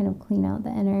just kind of clean out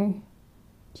the inner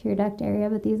tear duct area,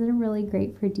 but these are really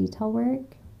great for detail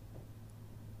work.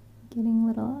 Getting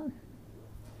little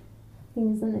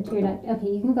things in the tear duct. Okay,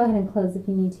 you can go ahead and close if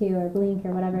you need to, or blink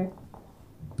or whatever.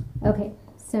 Okay,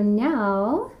 so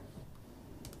now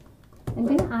I'm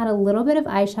going to add a little bit of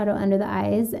eyeshadow under the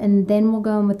eyes, and then we'll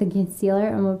go in with the concealer,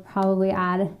 and we'll probably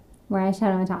add more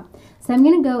eyeshadow on top. So I'm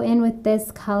going to go in with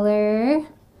this color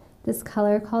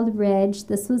called Ridge.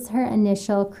 This was her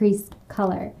initial crease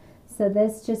color. So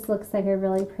this just looks like a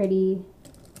really pretty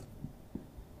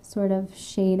sort of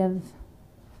shade of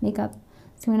makeup.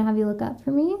 So I'm going to have you look up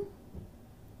for me.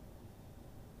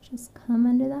 Just come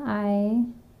under the eye,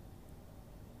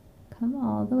 come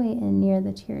all the way in near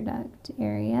the tear duct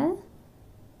area.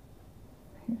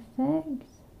 Perfect.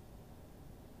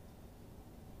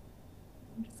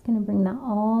 I'm just going to bring that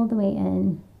all the way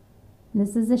in.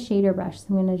 This is a shader brush, so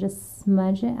I'm going to just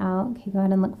smudge it out. Okay, go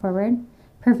ahead and look forward.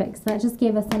 Perfect. So that just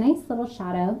gave us a nice little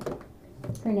shadow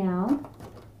for now.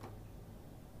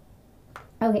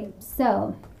 Okay,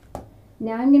 so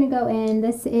now I'm going to go in.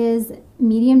 This is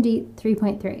medium deep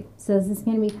 3.3. So this is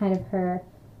going to be kind of her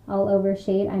all over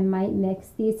shade. I might mix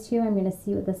these two. I'm going to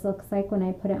see what this looks like when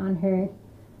I put it on her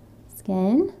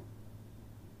skin.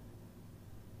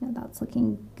 Now that's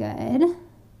looking good.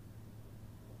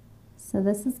 So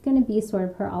this is going to be sort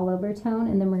of her all over tone,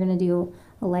 and then we're going to do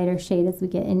a lighter shade as we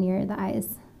get in near the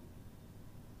eyes.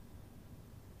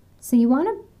 So you want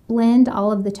to blend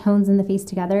all of the tones in the face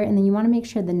together, and then you want to make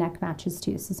sure the neck matches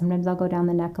too. So sometimes I'll go down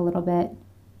the neck a little bit.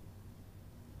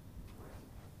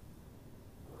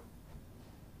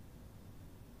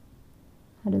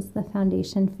 How does the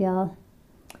foundation feel?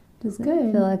 Does it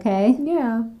feel okay?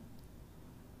 Yeah.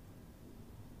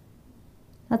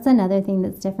 That's another thing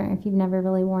that's different. If you've never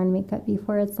really worn makeup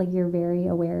before, it's like you're very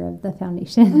aware of the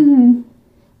foundation. Mm-hmm.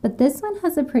 But this one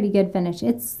has a pretty good finish.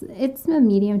 It's a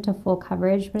medium to full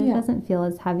coverage, but it doesn't feel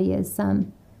as heavy as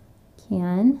some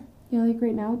can. Yeah, like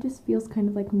right now it just feels kind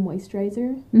of like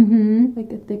moisturizer. Mm-hmm.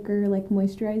 Like a thicker like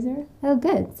moisturizer. Oh,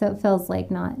 good. So it feels like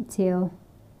not too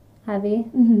heavy.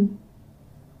 Mm-hmm.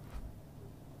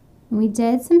 We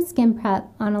did some skin prep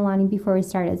on Alani before we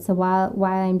started. So while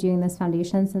I'm doing this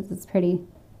foundation, since it's pretty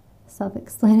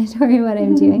self-explanatory what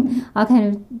I'm doing, I'll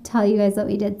kind of tell you guys what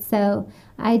we did. So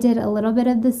I did a little bit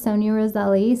of the Sonia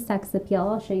Roselli Sex Appeal.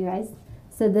 I'll show you guys.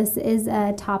 So this is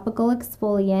a topical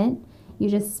exfoliant. You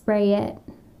just spray it.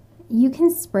 You can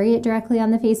spray it directly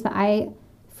on the face, but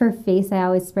for face, I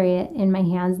always spray it in my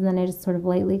hands and then I just sort of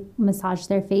lightly massage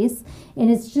their face.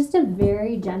 And it's just a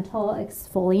very gentle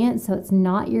exfoliant, so it's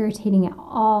not irritating at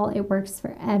all. It works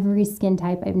for every skin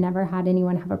type. I've never had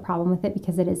anyone have a problem with it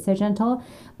because it is so gentle,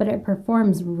 but it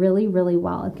performs really, really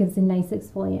well. It gives a nice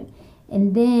exfoliant.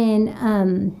 And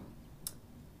then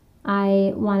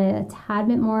I wanted a tad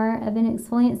bit more of an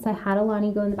exfoliant, so I had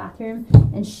Alani go in the bathroom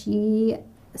and she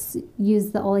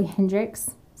used the Ole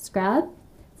Hendrix scrub.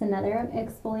 It's another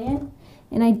exfoliant.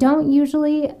 And I don't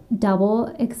usually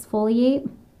double exfoliate,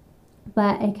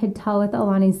 but I could tell with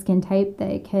Alani's skin type that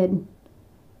it could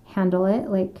handle it.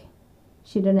 Like,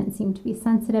 she didn't seem to be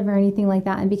sensitive or anything like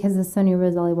that. And because the Sonia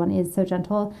Rosoli one is so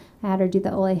gentle, I had her do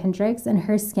the Ole Hendrix, and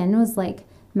her skin was like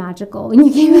magical when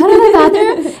you came out of the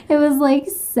bathroom. It was like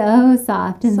so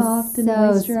soft and so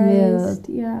moisturized. smooth.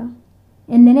 Yeah.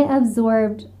 And then it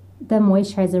absorbed the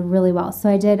moisturizer really well. So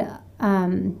I did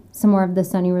some more of the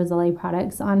Sonia Rosoli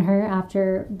products on her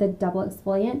after the double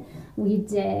exfoliant. We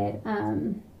did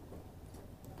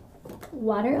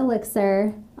water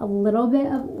elixir, a little bit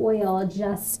of oil,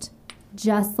 just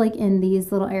like in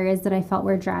these little areas that I felt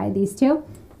were dry, these two.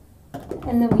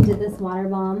 And then we did this water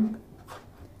balm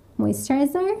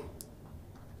moisturizer,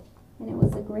 and it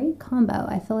was a great combo.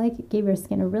 I feel like it gave her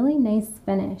skin a really nice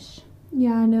finish.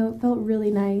 Yeah, I know. It felt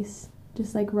really nice.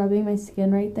 Just like rubbing my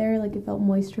skin right there, like it felt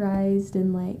moisturized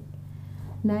and like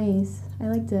nice. I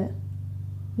liked it.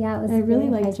 Yeah, it was. And I really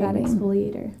liked hydrating. that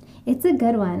exfoliator. It's a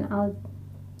good one. Let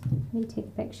me take a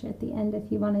picture at the end if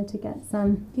you wanted to get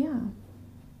some. Yeah.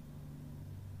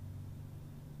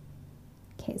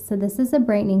 Okay, so this is a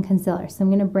brightening concealer. So I'm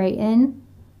going to brighten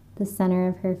the center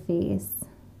of her face.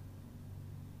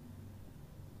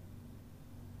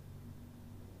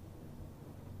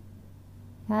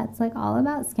 Yeah, it's like all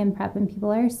about skin prep, and people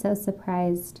are so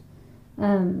surprised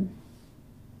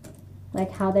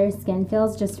like how their skin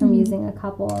feels just from using a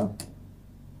couple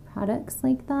products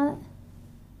like that.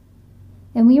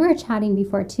 And we were chatting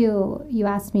before too. You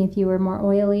asked me if you were more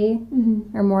oily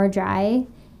or more dry,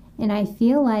 and I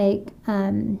feel like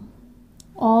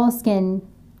all skin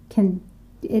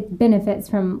it benefits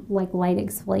from like light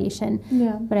exfoliation.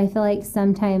 Yeah. But I feel like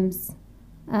sometimes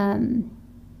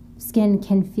skin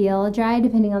can feel dry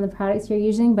depending on the products you're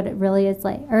using, but it really is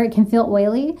like, or it can feel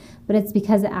oily, but it's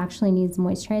because it actually needs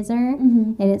moisturizer,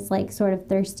 and it's like sort of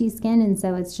thirsty skin, and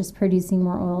so it's just producing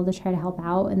more oil to try to help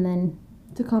out, and then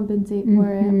to compensate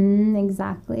for it.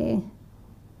 Exactly.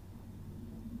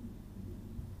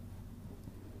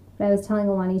 But I was telling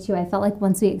Alani too, I felt like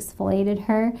once we exfoliated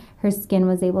her, her skin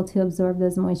was able to absorb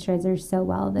those moisturizers so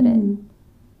well that it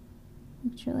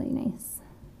looked really nice.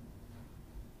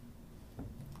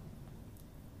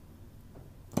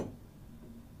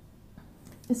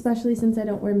 Especially since I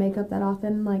don't wear makeup that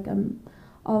often, like I'm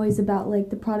always about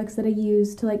like the products that I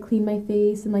use to like clean my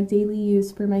face and like daily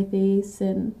use for my face,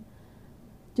 and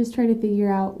just try to figure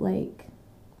out like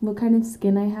what kind of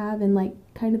skin I have and like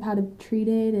kind of how to treat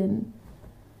it and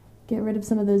get rid of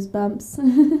some of those bumps.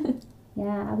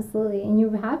 Yeah, absolutely. And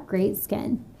you have great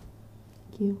skin.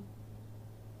 Thank you.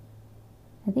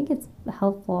 I think it's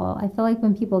helpful. I feel like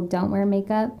when people don't wear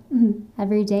makeup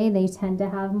every day, they tend to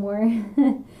have more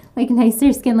like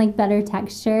nicer skin, like better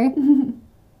texture.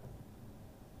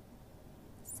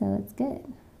 So it's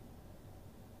good.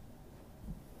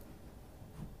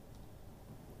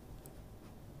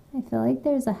 I feel like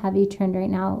there's a heavy trend right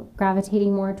now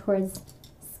gravitating more towards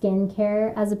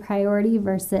skincare as a priority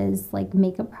versus like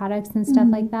makeup products and stuff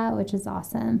like that, which is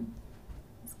awesome.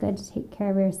 It's good to take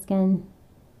care of your skin,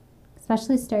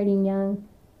 especially starting young.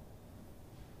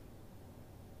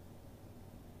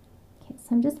 Okay,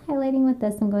 so I'm just highlighting with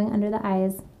this. I'm going under the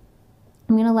eyes.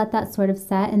 I'm going to let that sort of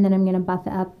set, and then I'm going to buff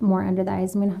it up more under the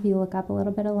eyes. I'm going to have you look up a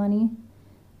little bit, Alani.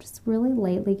 Just really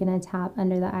lightly going to tap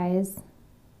under the eyes.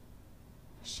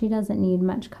 She doesn't need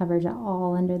much coverage at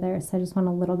all under there, so I just want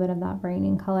a little bit of that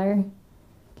brightening color.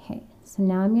 Okay, so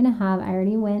now I'm going to have, I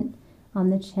already went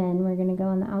on the chin. We're going to go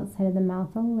on the outside of the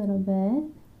mouth a little bit.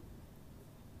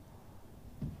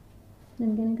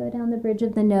 I'm going to go down the bridge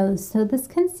of the nose. So this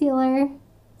concealer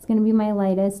is going to be my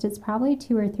lightest. It's probably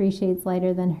 2 or 3 shades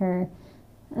lighter than her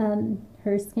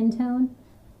skin tone.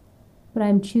 But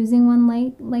I'm choosing one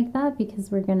light like that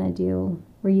because we're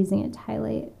using it to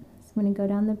highlight. So I'm going to go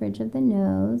down the bridge of the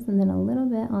nose and then a little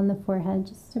bit on the forehead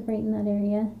just to brighten that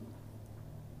area.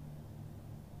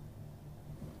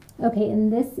 Okay,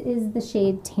 and this is the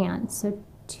shade Tan. So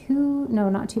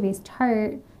not Too Faced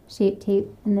Tarte Shape Tape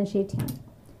and the shade Tan.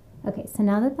 Okay, so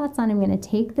now that that's on, I'm going to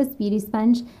take this beauty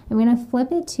sponge. I'm going to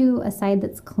flip it to a side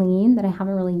that's clean that I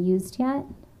haven't really used yet.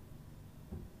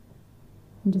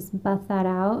 And just buff that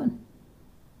out.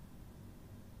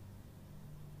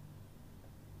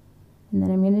 And then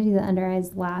I'm going to do the under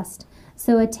eyes last.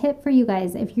 So a tip for you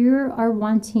guys, if you are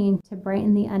wanting to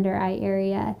brighten the under eye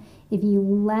area, if you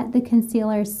let the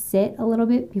concealer sit a little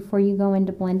bit before you go in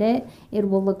to blend it, it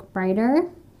will look brighter.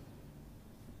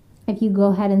 If you go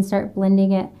ahead and start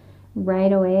blending it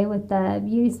right away with the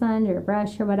beauty sponge or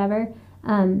brush or whatever,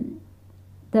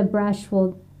 the brush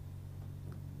will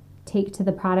take to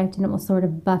the product and it will sort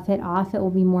of buff it off. It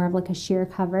will be more of like a sheer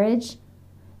coverage.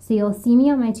 So you'll see me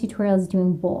on my tutorials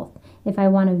doing both. If I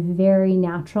want a very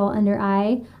natural under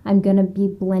eye, I'm going to be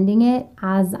blending it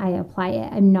as I apply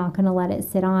it. I'm not going to let it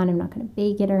sit on. I'm not going to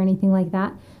bake it or anything like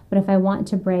that. But if I want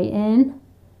to brighten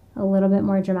a little bit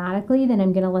more dramatically, then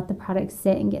I'm going to let the product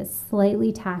sit and get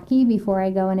slightly tacky before I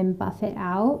go in and buff it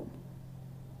out.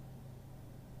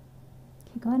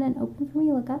 Okay, go ahead and open for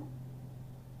me. Look up.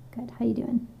 Good. How you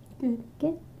doing? Good.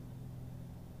 Good.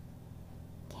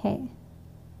 Okay.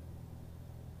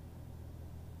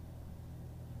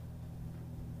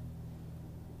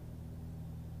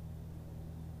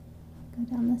 Go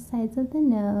down the sides of the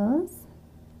nose.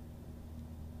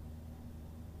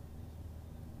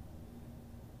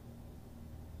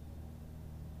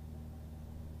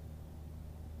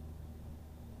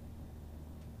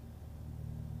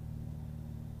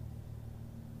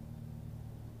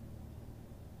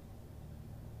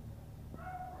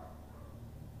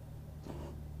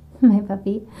 My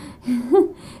puppy. I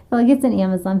feel like it's an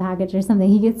Amazon package or something.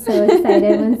 He gets so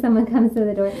excited when someone comes to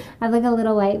the door. I have like a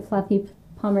little white fluffy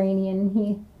Pomeranian.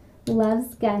 He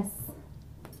loves Gus.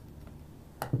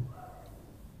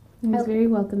 He was very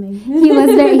welcoming. He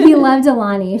loved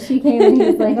Alani. She came and he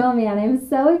was like, oh man, I'm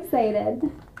so excited.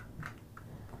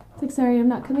 It's like, sorry, I'm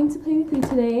not coming to play with you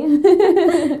today.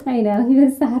 I know, he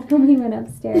was sad when we went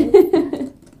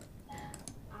upstairs.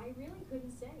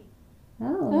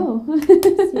 Oh.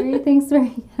 Siri, thanks for, I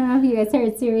don't know if you guys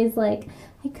heard, Siri's like,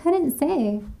 I couldn't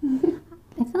say.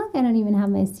 I feel like I don't even have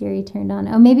my Siri turned on.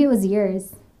 Oh, maybe it was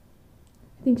yours.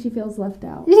 I think she feels left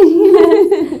out.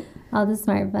 All the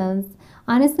smartphones.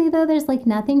 Honestly, though, there's like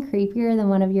nothing creepier than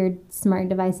one of your smart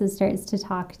devices starts to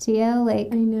talk to you. Like,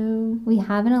 I know. We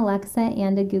have an Alexa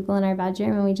and a Google in our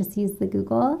bedroom, and we just use the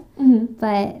Google. Mm-hmm.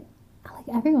 But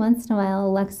like every once in a while,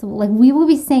 Alexa, like we will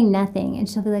be saying nothing, and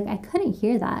she'll be like, "I couldn't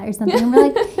hear that" or something. And we're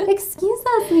like, "Excuse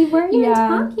us, we weren't even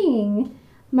talking."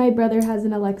 My brother has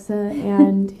an Alexa,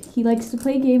 and he likes to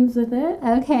play games with it.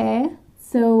 Okay.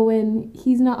 So when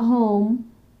he's not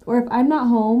home, or if I'm not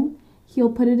home,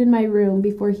 he'll put it in my room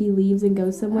before he leaves and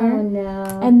goes somewhere. Oh,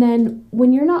 no. And then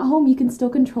when you're not home, you can still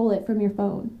control it from your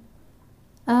phone.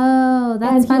 Oh,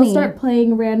 that's and funny. And he'll start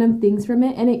playing random things from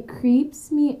it, and it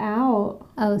creeps me out.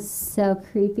 Oh, so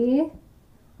creepy.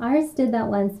 Ours did that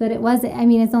once, but it was, I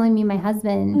mean, it's only me and my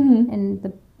husband and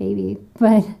the baby,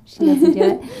 but she doesn't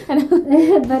do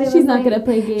it. But she's not going to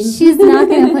play games. She's not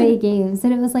going to play games.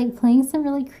 And it was like playing some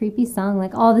really creepy song,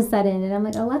 like all of a sudden. And I'm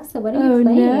like, Alexa, what are you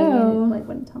playing? No. And it like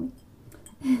wouldn't tell me.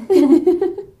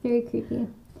 Very creepy.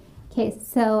 Okay,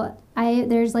 so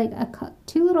there's like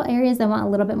two little areas I want a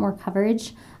little bit more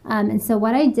coverage. And so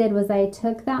what I did was I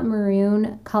took that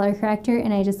maroon color corrector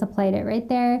and I just applied it right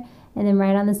there. And then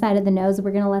right on the side of the nose,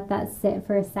 we're going to let that sit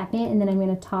for a second. And then I'm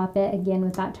going to top it again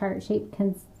with that Tarte Shape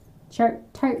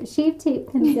Tape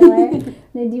concealer. I'm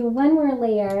going to do one more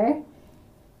layer.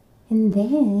 And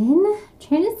then I'm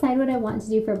trying to decide what I want to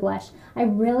do for blush. I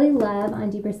really love, on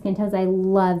deeper skin tones, I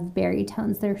love berry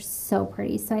tones. They're so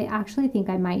pretty. So I actually think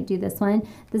I might do this one.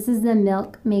 This is the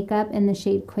Milk Makeup in the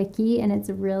shade Quickie, and it's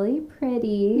really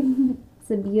pretty.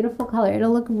 It's a beautiful color.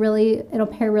 It'll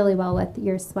pair really well with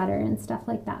your sweater and stuff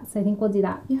like that. So I think we'll do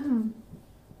that. Yeah.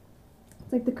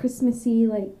 It's like the Christmassy,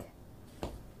 like,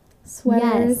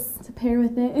 sweaters to pair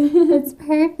with it. It's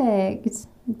perfect.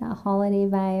 That holiday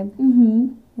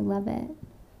vibe. I love it.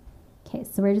 Okay,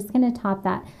 so we're just going to top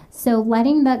that. So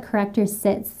letting the corrector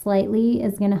sit slightly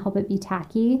is going to help it be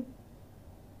tacky.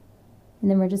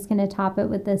 And then we're just going to top it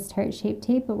with this Tarte Shape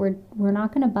Tape, but we're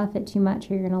not going to buff it too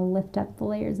much or you're going to lift up the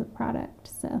layers of product.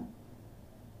 So,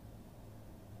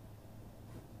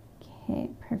 okay,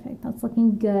 perfect. That's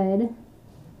looking good.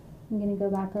 I'm going to go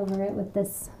back over it with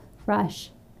this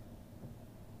brush.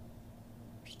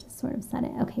 Just sort of set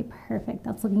it. Okay, perfect.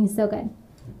 That's looking so good.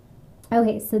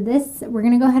 Okay, so this, we're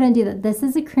going to go ahead and do that. This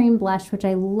is a cream blush, which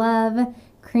I love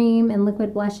cream and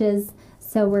liquid blushes.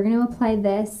 So we're going to apply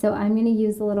this. So I'm going to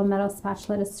use a little metal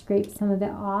spatula to scrape some of it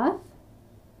off.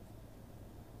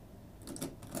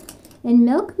 And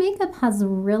Milk Makeup has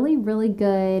really, really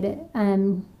good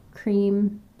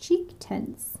cream cheek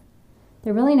tints.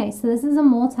 They're really nice. So this is a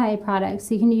multi-product.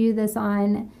 So you can do this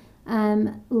on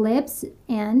lips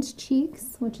and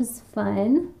cheeks, which is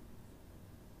fun.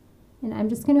 And I'm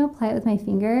just going to apply it with my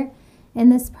finger.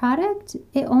 And this product,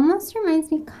 it almost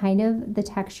reminds me kind of the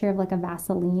texture of like a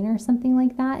Vaseline or something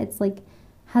like that. It's like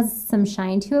has some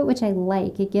shine to it, which I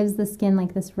like. It gives the skin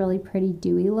like this really pretty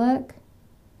dewy look.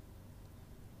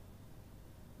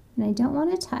 And I don't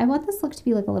want to, I want this look to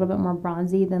be like a little bit more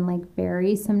bronzy than like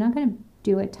berry. So I'm not going to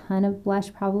do a ton of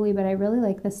blush probably, but I really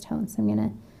like this tone. So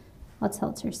I'll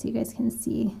tilt her so you guys can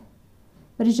see.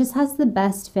 But it just has the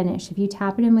best finish. If you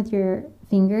tap it in with your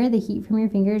finger, the heat from your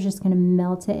finger is just going to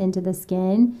melt it into the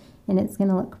skin and it's going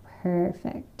to look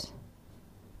perfect.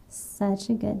 Such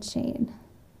a good shade.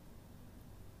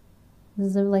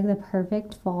 This is like the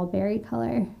perfect fall berry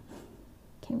color.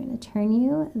 Okay, I'm going to turn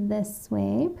you this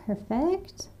way.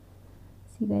 Perfect.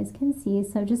 So you guys can see.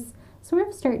 So just sort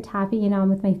of start tapping it on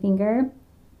with my finger,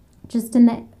 just in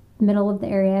the middle of the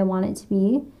area I want it to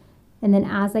be. And then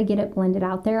as I get it blended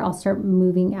out there, I'll start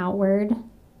moving outward.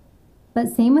 But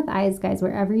same with eyes, guys.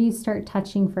 Wherever you start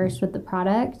touching first with the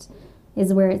product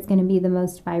is where it's going to be the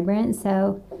most vibrant.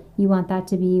 So you want that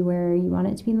to be where you want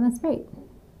it to be the most bright.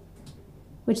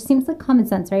 Which seems like common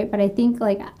sense, right? But I think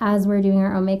like as we're doing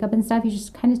our own makeup and stuff, you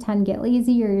just kind of tend to get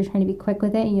lazy or you're trying to be quick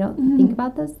with it and you don't think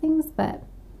about those things, but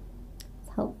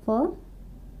it's helpful.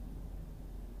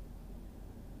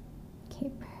 Okay,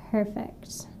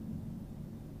 perfect.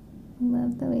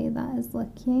 Love the way that is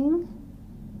looking.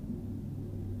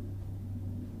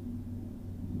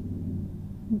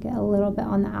 Get a little bit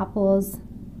on the apples.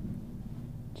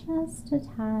 Just a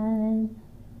tad.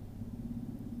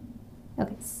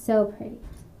 Okay, so pretty.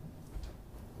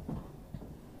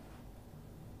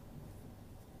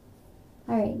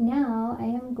 All right, now I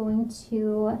am going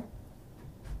to,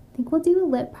 I think we'll do a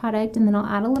lip product and then I'll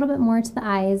add a little bit more to the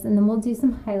eyes and then we'll do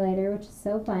some highlighter, which is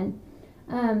so fun.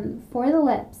 For the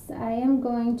lips, I am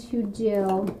going to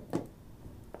do,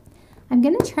 I'm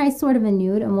going to try sort of a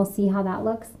nude and we'll see how that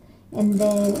looks. And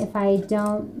then if I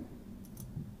don't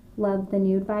love the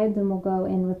nude vibe, then we'll go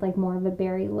in with like more of a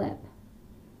berry lip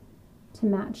to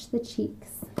match the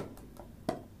cheeks.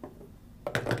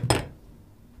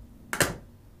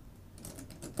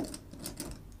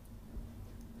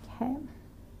 Okay.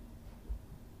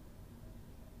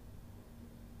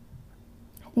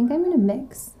 I think I'm going to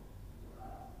mix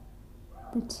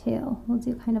the two. We'll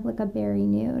do kind of like a berry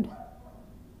nude.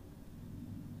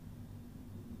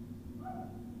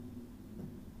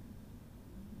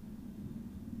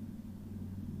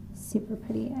 Super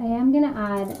pretty. I am going to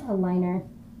add a liner.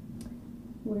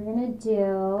 We're going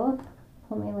to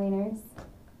pull my liners.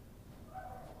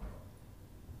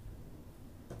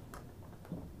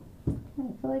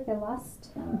 I feel like I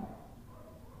lost them.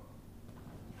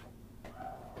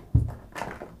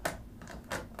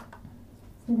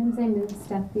 Sometimes I move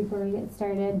stuff before we get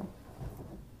started.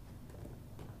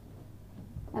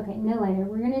 Okay, no liner.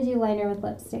 We're going to do liner with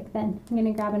lipstick then. I'm going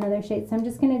to grab another shade. So I'm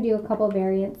just going to do a couple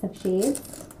variants of shades.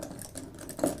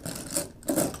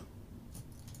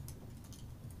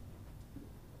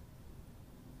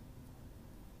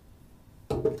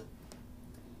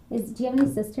 Do you have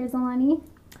any sisters, Alani?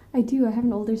 I do. I have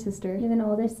an older sister. You have an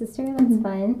older sister? That's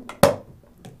fun.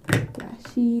 Yeah,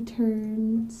 she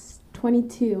turns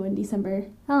 22 in December.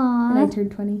 Aww. And I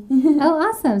turned 20. Oh,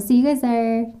 awesome. So you guys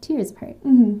are 2 years apart.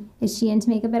 Is she into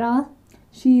makeup at all?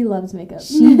 She loves makeup.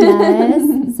 She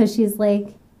does. So she's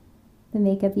like the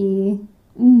makeup-y,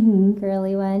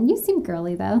 girly one. You seem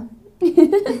girly, though.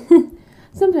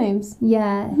 Sometimes.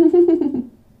 Yeah.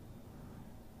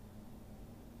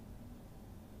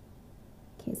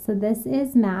 Okay, so this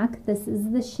is MAC. This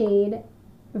is the shade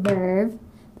Verve.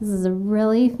 This is a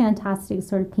really fantastic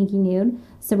sort of pinky nude.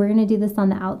 So we're going to do this on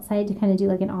the outside to kind of do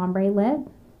like an ombre lip.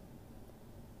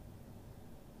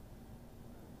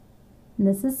 And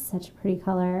this is such a pretty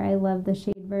color. I love the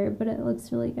shade Verve, but it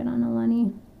looks really good on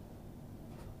Alani.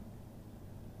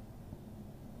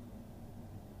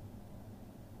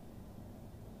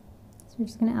 So we're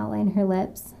just going to outline her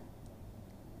lips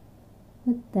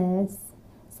with this.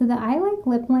 So I like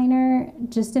lip liner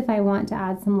just if I want to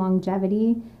add some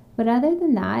longevity, but other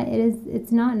than that,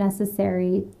 it's not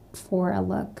necessary for a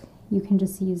look. You can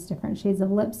just use different shades of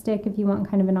lipstick if you want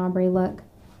kind of an ombre look.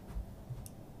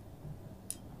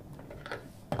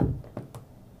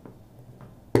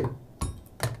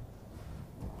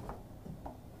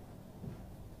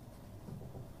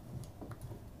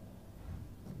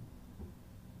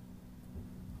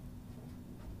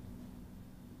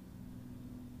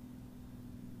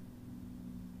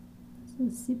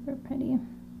 Super pretty.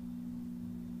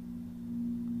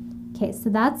 Okay,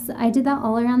 so I did that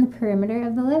all around the perimeter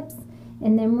of the lips,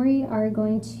 and then we are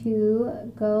going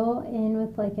to go in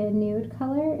with like a nude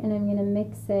color, and I'm going to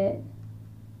mix it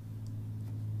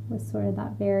with sort of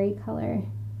that berry color.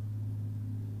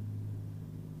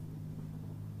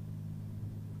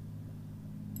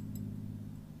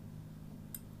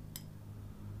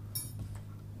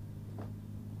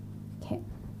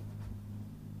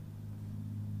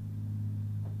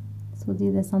 we'll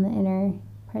do this on the inner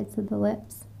parts of the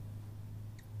lips.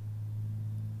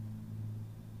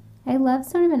 I love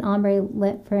sort of an ombre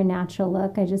lip for a natural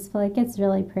look. I just feel like it's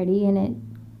really pretty and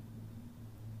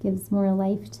it gives more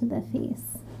life to the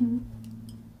face. Mm-hmm.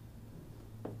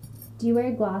 Do you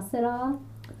wear gloss at all?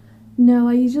 No,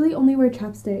 I usually only wear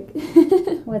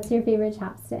chapstick. What's your favorite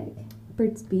chapstick?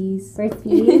 Burt's Bees. Burt's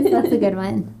Bees? That's a good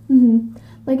one. Mm-hmm.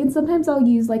 Like, and sometimes I'll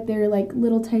use like their like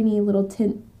little tiny little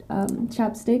tint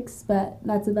chapsticks, but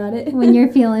that's about it. When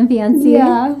you're feeling fancy.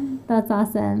 Yeah. That's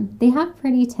awesome. They have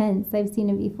pretty tints. I've seen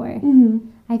it before. Mm-hmm.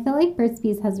 I feel like Burt's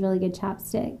Bees has really good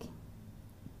chapstick.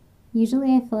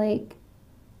 Usually I feel like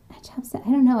chapstick,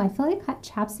 I don't know, I feel like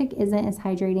chapstick isn't as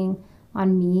hydrating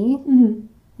on me Mm-hmm.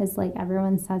 as like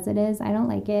everyone says it is. I don't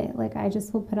like it. Like I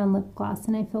just will put on lip gloss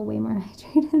and I feel way more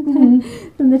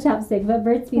hydrated than the chapstick. But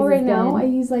Burt's Bees Well, right is now I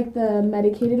good. use like the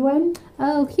medicated one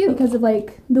Oh, cute. because of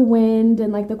like the wind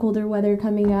and like the colder weather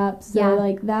coming up. So Yeah.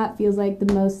 like that feels like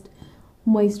the most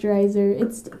moisturizer.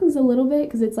 It stings a little bit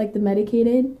because it's like the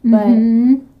medicated, but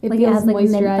Mhm. it Like it feels has, like,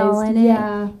 menthol moisturized. in it.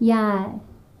 Yeah, Yeah.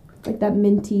 like that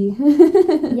minty.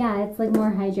 Yeah, it's like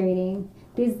more hydrating.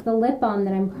 The lip balm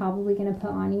that I'm probably going to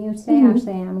put on you today, Mhm.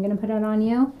 actually I am going to put it on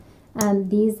you.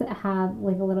 These have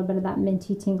like a little bit of that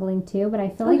minty tingling too, but I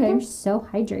feel like Okay. they're so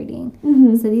hydrating.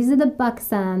 Mm-hmm. So these are the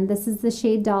Buxom. This is the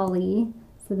shade Dolly.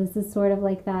 So this is sort of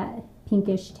like that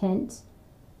pinkish tint.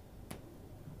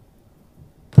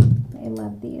 I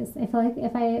love these. I feel like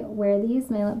if I wear these,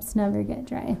 my lips never get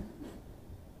dry.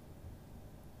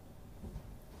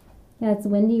 Yeah, it's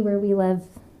windy where we live,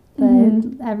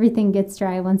 but everything gets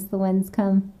dry once the winds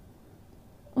come.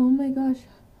 Oh my gosh,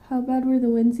 how bad were the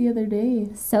winds the other day?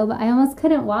 So, but I almost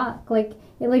couldn't walk. Like,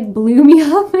 it like blew me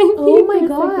off my feet. Oh my for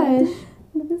a second. gosh.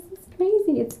 This is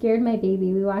crazy. It scared my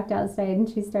baby. We walked outside and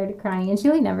she started crying. And she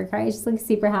like never cries. She's like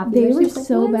super happy. They but were she's like,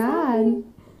 so "What is bad. happening?"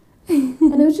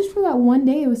 And it was just for that one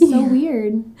day. It was so Yeah.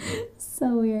 weird.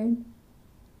 So weird.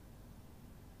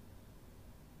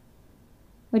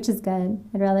 Which is good.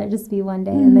 I'd rather it just be one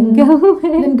day and then go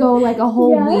away. And then go like a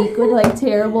whole Yeah. week with like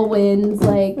terrible winds,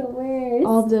 like the worst.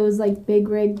 all those like big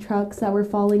rig trucks that were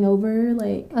falling over.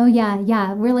 Like Oh yeah,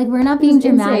 yeah. We're not It being was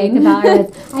dramatic insane. about our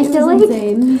weather. I it feel was like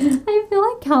insane. I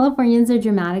feel like Californians are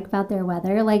dramatic about their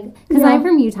weather. Like, because Yeah. I'm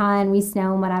from Utah and we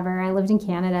snow and whatever. I lived in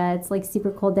Canada. It's like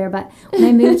super cold there. But when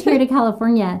I moved here to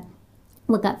California,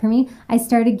 look up for me, I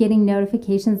started getting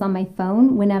notifications on my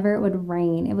phone whenever it would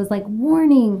rain. It was like,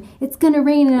 warning, it's going to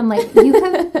rain. And I'm like, you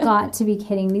have got to be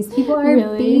kidding. These people are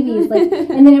Really? babies. Like,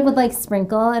 and then it would like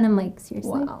sprinkle. And I'm like,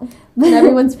 seriously? Wow. And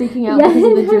everyone's freaking out because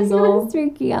of the drizzle. Everyone's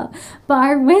freaking out. But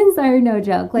our winds are no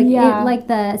joke. Like, Yeah. like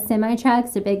the semi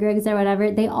trucks or big rigs or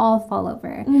whatever, they all fall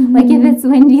over. Mhm. Like if it's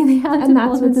windy, they have to And pull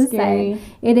that's to the what's scary. side.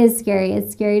 It is scary.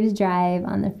 It's scary to drive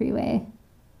on the freeway.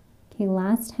 Okay,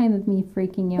 last time of me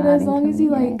freaking you But out. as and long as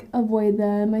coming you here. like avoid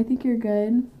them, I think you're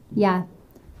good. Yeah.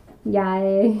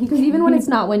 Yeah. Because even when it's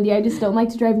not windy, I just don't like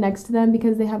to drive next to them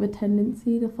because they have a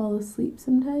tendency to fall asleep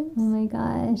sometimes. Oh my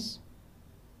gosh.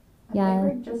 A Yeah. big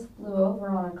rig just flew over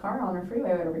on a car on a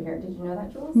freeway right over here. Did you know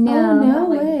that, Jules? No. Oh, no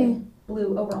Like, way. it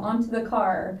blew over onto the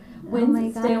car. Oh Winds, my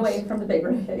stay gosh. away from the big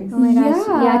rigs. Oh my gosh.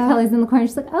 Yeah. Yeah, Kelly's in the corner.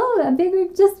 She's like, oh, a big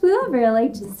rig just flew over.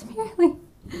 Like, just barely.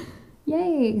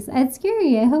 Yikes. It's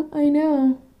scary. I hope. I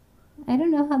know. I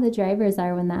don't know how the drivers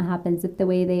are when that happens. If the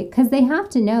way because they have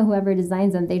to know whoever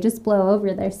designs them. They just blow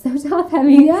over. They're so top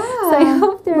heavy. Yeah. So I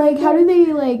hope they're like, how do they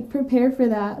like prepare for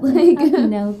that? I Like, have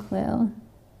no clue.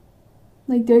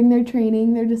 like during their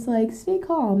training, they're just like, stay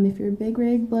calm if your big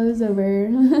rig blows over.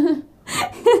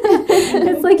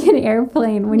 It's like an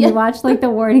airplane when Yeah. you watch like the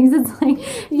warnings. It's like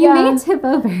you Yeah. may tip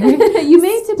over. You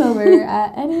may tip over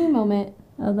at any moment.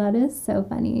 Oh, that is so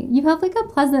funny. You have like a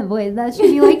pleasant voice. That should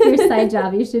be like your side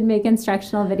job. You should make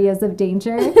instructional videos of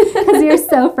danger because you're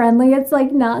so friendly. It's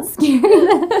like not scary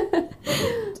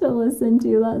to listen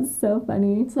to. That's so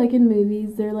funny. It's like in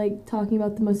movies, they're like talking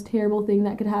about the most terrible thing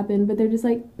that could happen, but they're just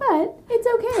like, but it's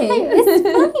okay.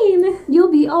 It's fine.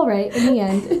 You'll be all right in the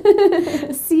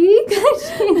end. See?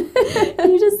 Gosh,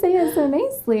 you just say it so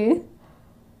nicely.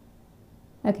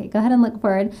 Okay, go ahead and look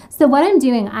forward. So what I'm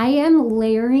doing, I am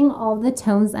layering all the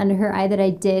tones under her eye that I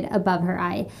did above her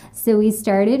eye. So we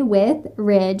started with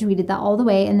Ridge. We did that all the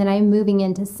way. And then I'm moving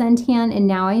into Suntan. And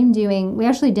now I'm doing, we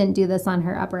actually didn't do this on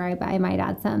her upper eye, but I might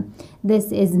add some.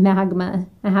 This is Magma.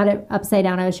 I had it upside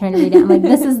down. I was trying to read it. I'm like,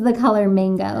 this is the color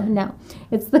Mango. No,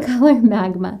 it's the color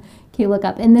Magma. Okay, look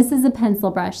up. And this is a pencil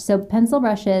brush. So pencil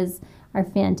brushes are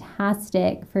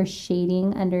fantastic for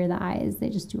shading under the eyes.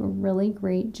 They just do a really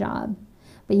great job.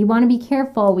 But you want to be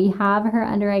careful. We have her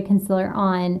under eye concealer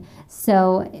on,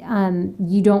 so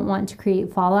you don't want to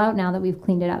create fallout now that we've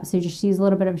cleaned it up. So just use a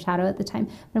little bit of shadow at the time.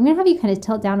 But I'm going to have you kind of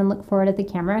tilt down and look forward at the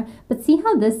camera. But see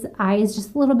how this eye is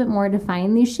just a little bit more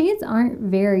defined. These shades aren't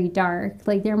very dark.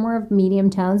 Like they're more of medium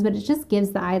tones, but it just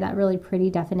gives the eye that really pretty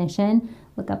definition.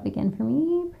 Look up again for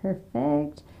me.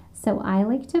 Perfect. So I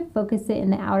like to focus it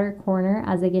in the outer corner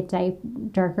as I get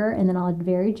darker, and then I'll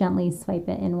very gently swipe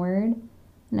it inward.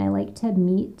 And I like to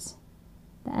meet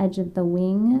the edge of the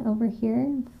wing over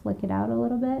here, flick it out a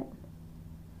little bit.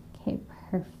 Okay,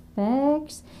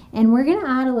 perfect. And we're gonna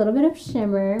add a little bit of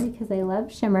shimmer because I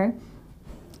love shimmer.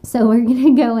 So we're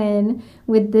gonna go in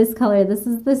with this color. This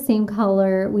is the same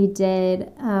color we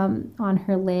did on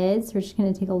her lid. So we're just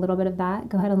gonna take a little bit of that.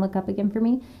 Go ahead and look up again for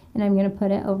me. And I'm gonna put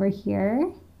it over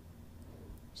here.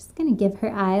 Just gonna give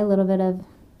her eye a little bit of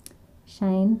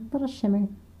shine, little shimmer.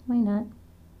 Why not?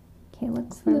 Okay,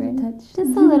 look forward. Just a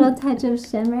little touch of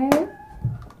shimmer.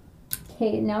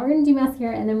 Okay, now we're gonna do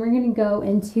mascara, and then we're gonna go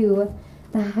into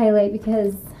the highlight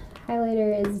because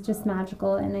highlighter is just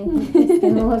magical, and I think it's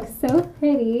gonna look so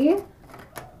pretty.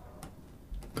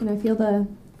 And I feel the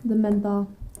menthol.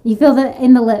 You feel that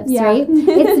in the lips, Yeah. right?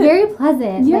 It's very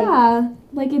pleasant. Yeah,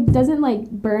 like it doesn't like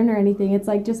burn or anything. It's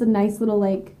like just a nice little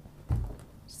like.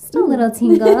 Just a little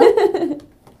tingle.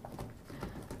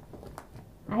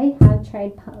 I have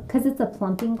tried, because it's a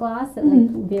plumping gloss, it like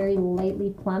very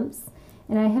lightly plumps.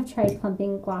 And I have tried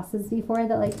plumping glosses before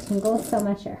that like tingle so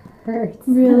much it hurts.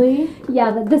 Really?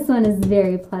 Yeah, but this one is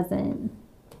very pleasant,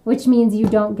 which means you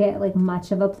don't get like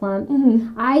much of a plump.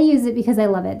 I use it because I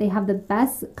love it. They have the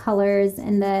best colors,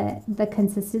 and the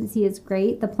consistency is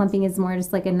great. The plumping is more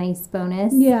just like a nice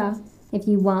bonus. Yeah. If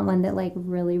you want one that like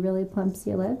really, really plumps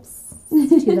your lips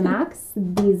to the max,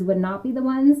 these would not be the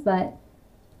ones, but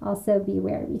also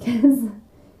beware because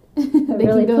they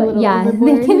really can go a little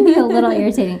they can be a little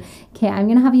irritating. Okay, I'm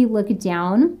gonna have you look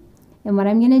down, and what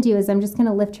I'm gonna do is I'm just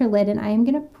gonna lift her lid, and I am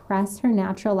gonna press her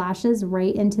natural lashes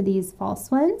right into these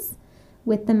false ones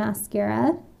with the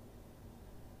mascara.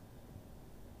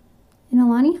 And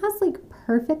Alani has like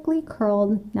perfectly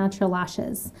curled natural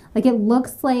lashes. Like it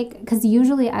looks like, because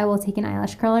usually I will take an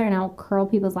eyelash curler and I'll curl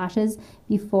people's lashes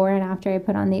before and after I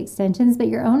put on the extensions, but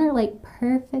your own are like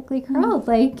perfectly curled.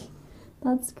 Like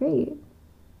that's great.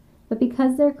 But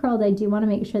because they're curled, I do want to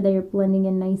make sure they're blending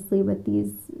in nicely with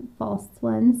these false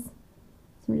ones.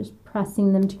 So I'm just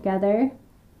pressing them together.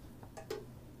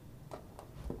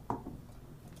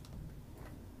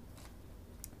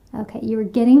 Okay, you were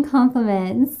getting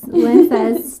compliments. Lynn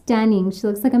says, stunning. She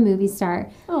looks like a movie star.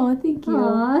 Oh, thank you.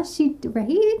 Aw,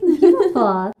 right?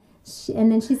 Beautiful. And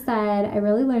then she said, I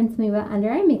really learned something about under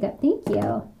eye makeup. Thank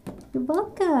you. You're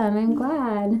welcome. I'm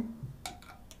glad.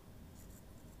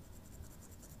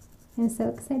 I'm so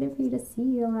excited for you to see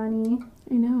you, Alani.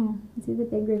 I know. See the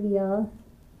big reveal.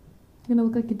 I'm gonna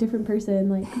look like a different person.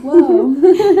 Like, whoa.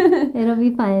 It'll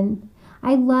be fun.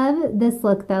 I love this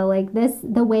look though. Like this,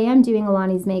 the way I'm doing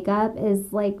Alani's makeup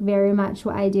is like very much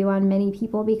what I do on many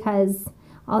people, because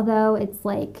although it's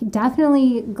like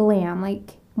definitely glam,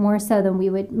 like more so than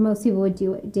most people would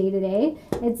do it day to day,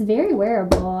 it's very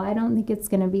wearable. I don't think it's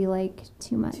gonna be like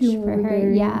too much for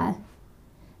her. Yeah.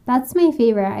 That's my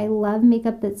favorite. I love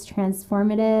makeup that's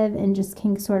transformative and just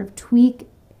can sort of tweak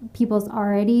people's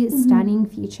already stunning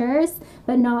features,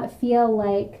 but not feel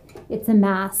like it's a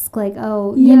mask. Like,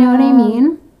 oh, you know what I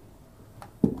mean?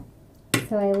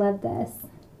 So I love this.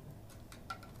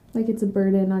 Like it's a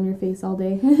burden on your face all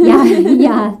day. Yeah,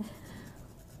 yeah.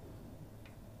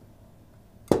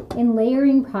 In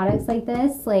layering products like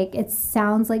this, like it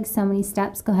sounds like so many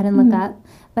steps. Go ahead and look up.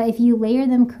 But if you layer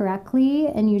them correctly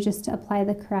and you just apply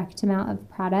the correct amount of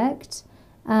product,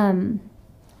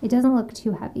 it doesn't look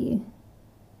too heavy.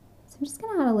 So I'm just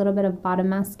going to add a little bit of bottom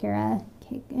mascara.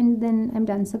 Okay, and then I'm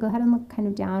done. So go ahead and look kind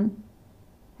of down.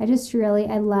 I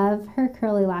love her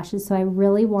curly lashes, so I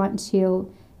really want to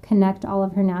connect all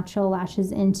of her natural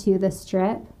lashes into the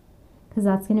strip because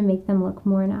that's going to make them look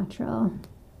more natural.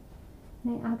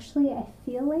 And I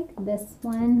feel like this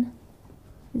one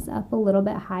is up a little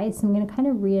bit high, so I'm going to kind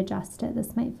of readjust it.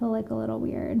 This might feel like a little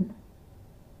weird. I'm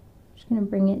just going to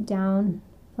bring it down.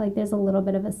 I feel like there's a little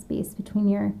bit of a space between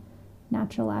your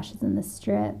natural lashes and the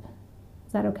strip.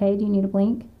 Is that okay? Do you need a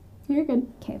blink? You're good.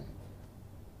 Okay.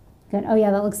 Good. Oh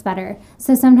yeah, that looks better.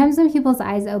 So sometimes when people's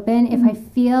eyes open, if I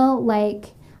feel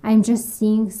like I'm just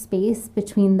seeing space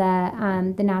between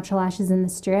the natural lashes and the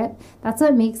strip, that's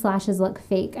what makes lashes look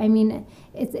fake. I mean,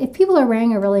 if people are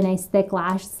wearing a really nice thick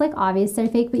lash, it's like obvious they're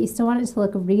fake, but you still want it to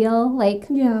look real. Like,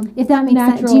 yeah, if that makes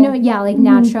sense. Do you know? Yeah, like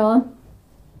natural.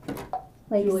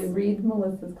 Like, Julie, read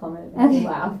Melissa's comment Okay. and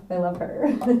laugh. I love her.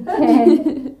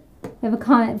 okay. I have a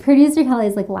comment. Producer Kelly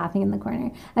is like laughing in the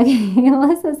corner. Okay,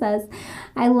 Melissa says,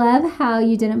 I love how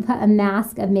you didn't put a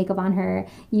mask of makeup on her.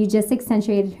 You just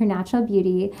accentuated her natural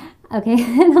beauty. Okay,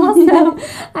 and also,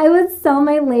 I would sell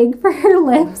my leg for her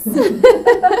lips.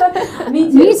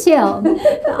 Me too. Me too.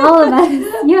 All of us.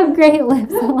 You have great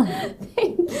lips.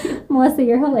 Thank you. Melissa,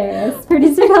 you're hilarious.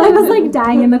 Producer Kelly was like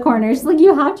dying in the corner. She's like,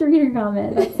 you have to read her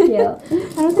comment. That's cute.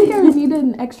 I don't think I would need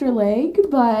an extra leg,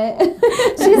 but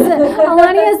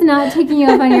Alani is not taking you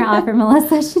up on your offer,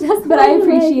 Melissa. She doesn't. but I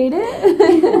appreciate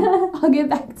it. I'll get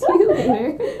back to you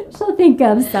later. She'll think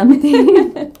of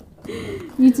something.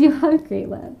 You do have great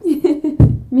lips.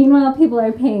 Meanwhile, people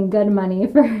are paying good money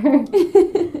for her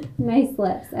nice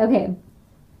lips. Okay.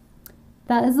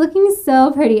 That is looking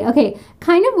so pretty. Okay,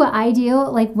 kind of what I do,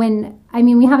 like when, I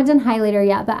mean, we haven't done highlighter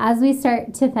yet, but as we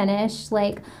start to finish,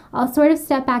 like, I'll sort of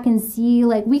step back and see,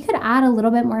 like, we could add a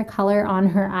little bit more color on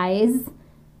her eyes.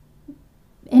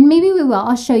 And maybe we will.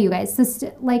 I'll show you guys.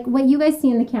 So, like, what you guys see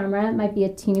in the camera might be a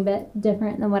teeny bit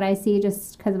different than what I see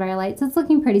just because of our lights. It's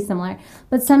looking pretty similar.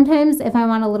 But sometimes if I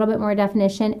want a little bit more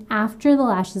definition after the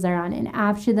lashes are on and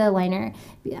after the liner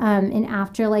and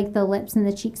after, like, the lips and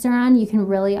the cheeks are on, you can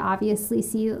really obviously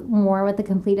see more what the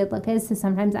completed look is. So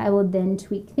sometimes I will then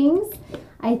tweak things.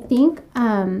 I think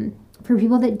for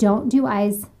people that don't do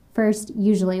eyes first,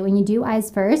 usually when you do eyes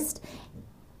first,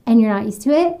 and you're not used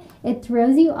to it, it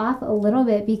throws you off a little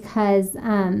bit because, go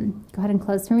ahead and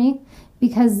close for me,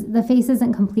 because the face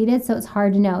isn't completed, so it's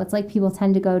hard to know. It's like people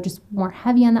tend to go just more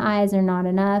heavy on the eyes or not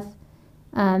enough.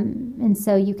 And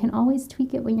so you can always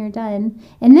tweak it when you're done.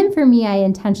 And then for me, I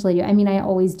intentionally do. I mean, I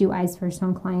always do eyes first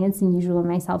on clients and usually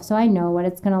myself, so I know what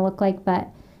it's going to look like, but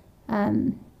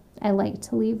I like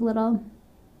to leave little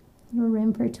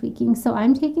room for tweaking. So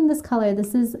I'm taking this color.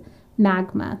 This is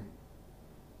Magma.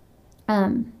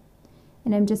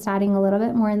 And I'm just adding a little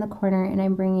bit more in the corner and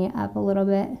I'm bringing it up a little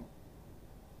bit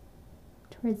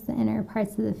towards the inner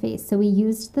parts of the face. So we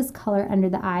used this color under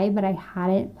the eye, but I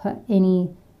hadn't put any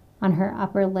on her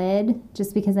upper lid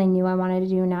just because I knew I wanted to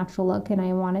do a natural look and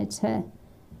I wanted to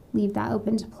leave that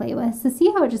open to play with. So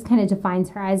see how it just kind of defines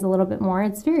her eyes a little bit more?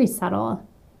 It's very subtle.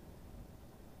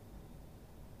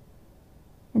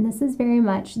 And this is very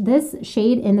much, this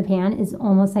shade in the pan is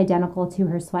almost identical to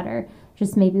her sweater,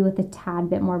 just maybe with a tad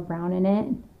bit more brown in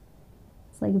it.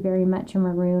 It's like very much a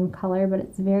maroon color, but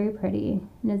it's very pretty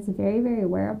and it's very, very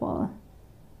wearable.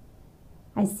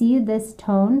 I see this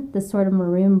tone, this sort of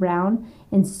maroon brown,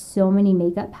 in so many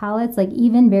makeup palettes, like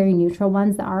even very neutral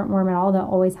ones that aren't warm at all, that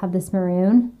always have this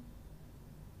maroon,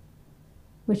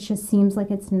 which just seems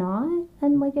like it's not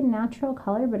like a natural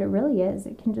color, but it really is.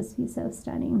 It can just be so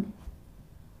stunning.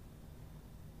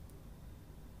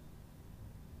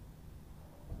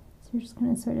 We're just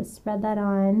going to sort of spread that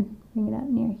on, bring it up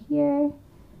near here.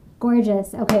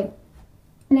 Gorgeous. Okay.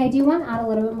 And I do want to add a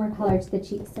little bit more color to the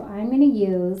cheeks. So I'm going to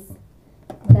use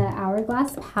the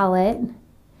Hourglass palette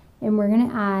and we're going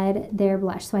to add their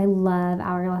blush. So I love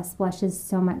Hourglass blushes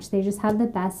so much. They just have the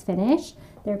best finish.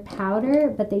 They're powder,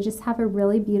 but they just have a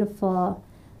really beautiful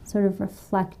sort of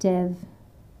reflective,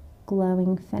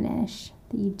 glowing finish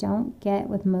that you don't get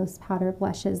with most powder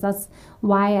blushes. That's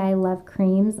why I love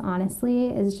creams, honestly,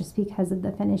 is just because of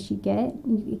the finish you get.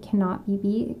 It cannot be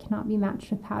beat. It cannot be matched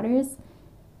with powders.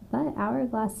 But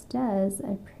Hourglass does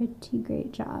a pretty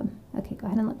great job. Okay, go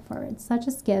ahead and look forward. So that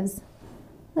just gives a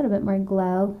little bit more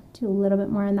glow. Do a little bit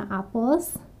more in the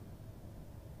apples.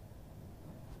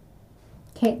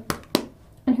 Okay,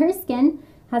 and her skin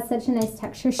has such a nice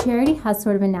texture. She already has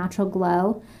sort of a natural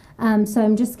glow. So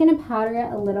I'm just going to powder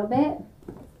it a little bit.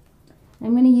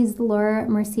 I'm going to use the Laura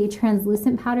Mercier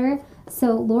translucent powder.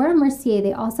 So Laura Mercier,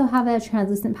 they also have a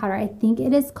translucent powder. I think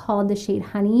it is called the shade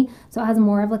Honey. So it has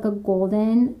more of like a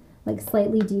golden, like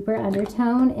slightly deeper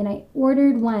undertone. And I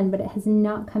ordered one, but it has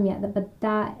not come yet. But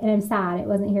that, and I'm sad it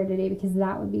wasn't here today because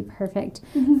that would be perfect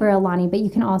for Alani. But you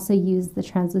can also use the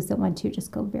translucent one too.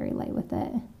 Just go very light with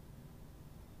it.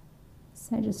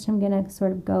 So I'm going to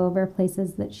sort of go over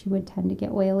places that she would tend to get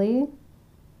oily.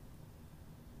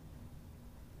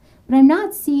 But I'm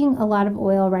not seeing a lot of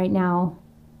oil right now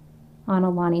on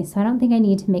Alani, so I don't think I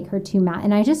need to make her too matte.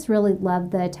 And I just really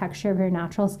love the texture of her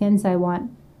natural skin, so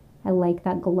I like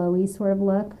that glowy sort of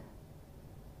look.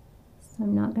 So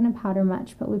I'm not going to powder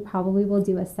much, but we probably will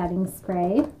do a setting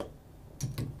spray.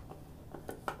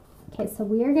 Okay, so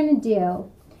we are going to do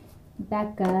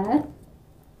Becca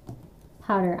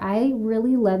powder. I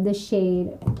really love the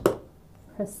shade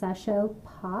Procescio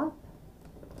Pop.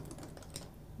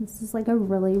 This is like a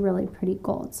really, really pretty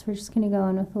gold. So we're just going to go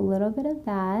in with a little bit of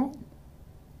that.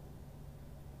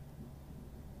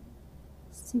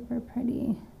 Super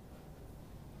pretty.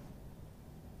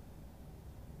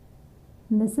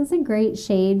 And this is a great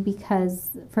shade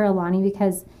because for Alani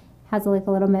because it has like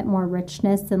a little bit more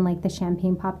richness than like the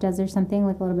Champagne Pop does or something,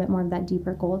 like a little bit more of that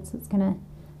deeper gold. So it's gonna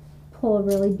pull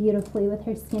really beautifully with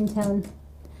her skin tone.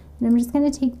 And I'm just gonna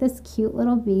take this cute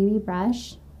little baby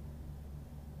brush.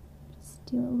 Just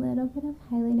do a little bit of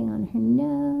highlighting on her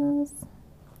nose.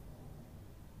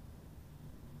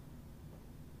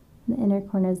 The inner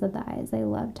corners of the eyes. I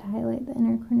love to highlight the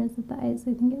inner corners of the eyes.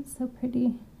 I think it's so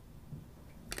pretty.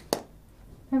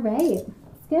 All right,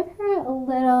 let's give her a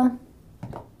little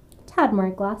tad more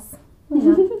gloss. Why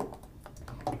not?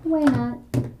 Why not?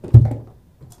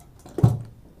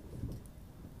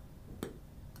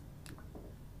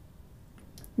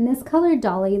 And this color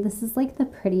Dolly, this is like the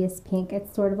prettiest pink.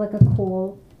 It's sort of like a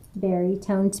cool berry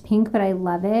toned pink, but I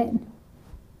love it.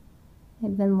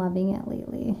 I've been loving it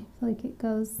lately. I feel like it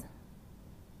goes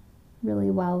really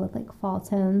well with like fall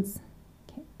tones.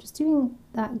 Okay, just doing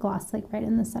that gloss like right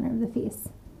in the center of the face.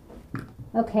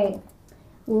 Okay,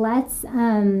 let's,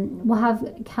 we'll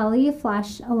have Kelly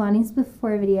flash Alani's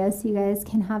before video so you guys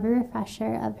can have a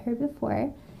refresher of her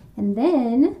before. And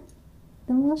then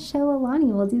we'll show Alani.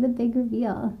 We'll do the big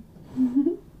reveal.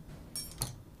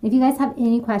 If you guys have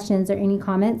any questions or any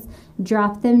comments,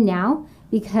 drop them now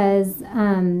because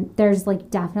there's like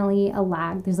definitely a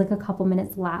lag. There's like a couple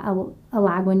minutes a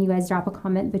lag when you guys drop a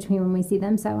comment between when we see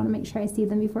them. So I want to make sure I see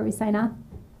them before we sign off.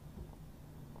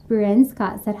 Bryn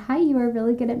Scott said, hi, you are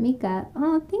really good at makeup.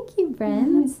 Oh, thank you,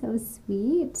 Bryn. That's so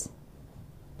sweet.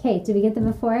 Okay, did we get the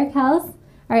before, Kels? All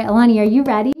right, Alani, are you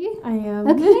ready? I am.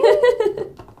 Okay.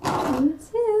 Me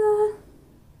too.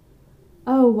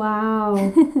 Oh,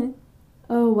 wow.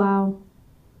 Oh, wow.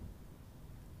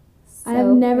 So I have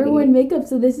never pretty. worn makeup,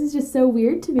 so this is just so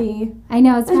weird to me. I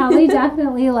know, it's probably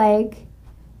definitely like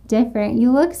different.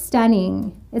 You look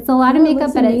stunning. It's a lot of Oh, it makeup,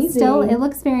 looks but it amazing.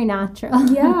 looks very natural.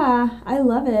 Yeah, I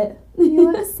love it.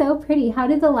 You look so pretty. How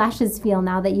do the lashes feel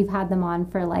now that you've had them on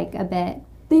for like a bit?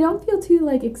 They don't feel too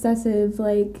like excessive,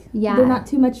 like Yeah. they're not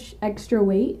too much extra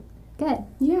weight. Good.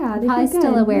 Yeah, they Probably feel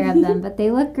still good. aware of them, but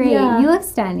they look great. Yeah. You look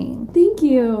stunning. Thank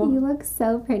you. You look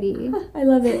so pretty. I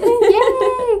love it.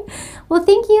 Yay! Well,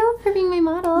 thank you for being my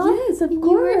model. Yes, of You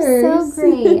course. were so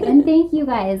great. And thank you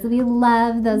guys. We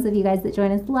love those of you guys that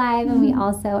join us live, and we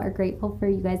also are grateful for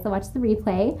you guys that watch the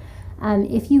replay.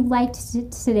 If you liked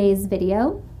today's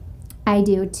video, I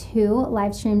do 2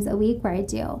 live streams a week where I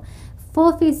do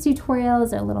full face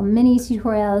tutorials or little mini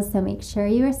tutorials. So make sure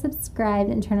you are subscribed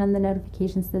and turn on the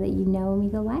notifications so that you know when we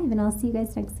go live. And I'll see you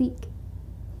guys next week.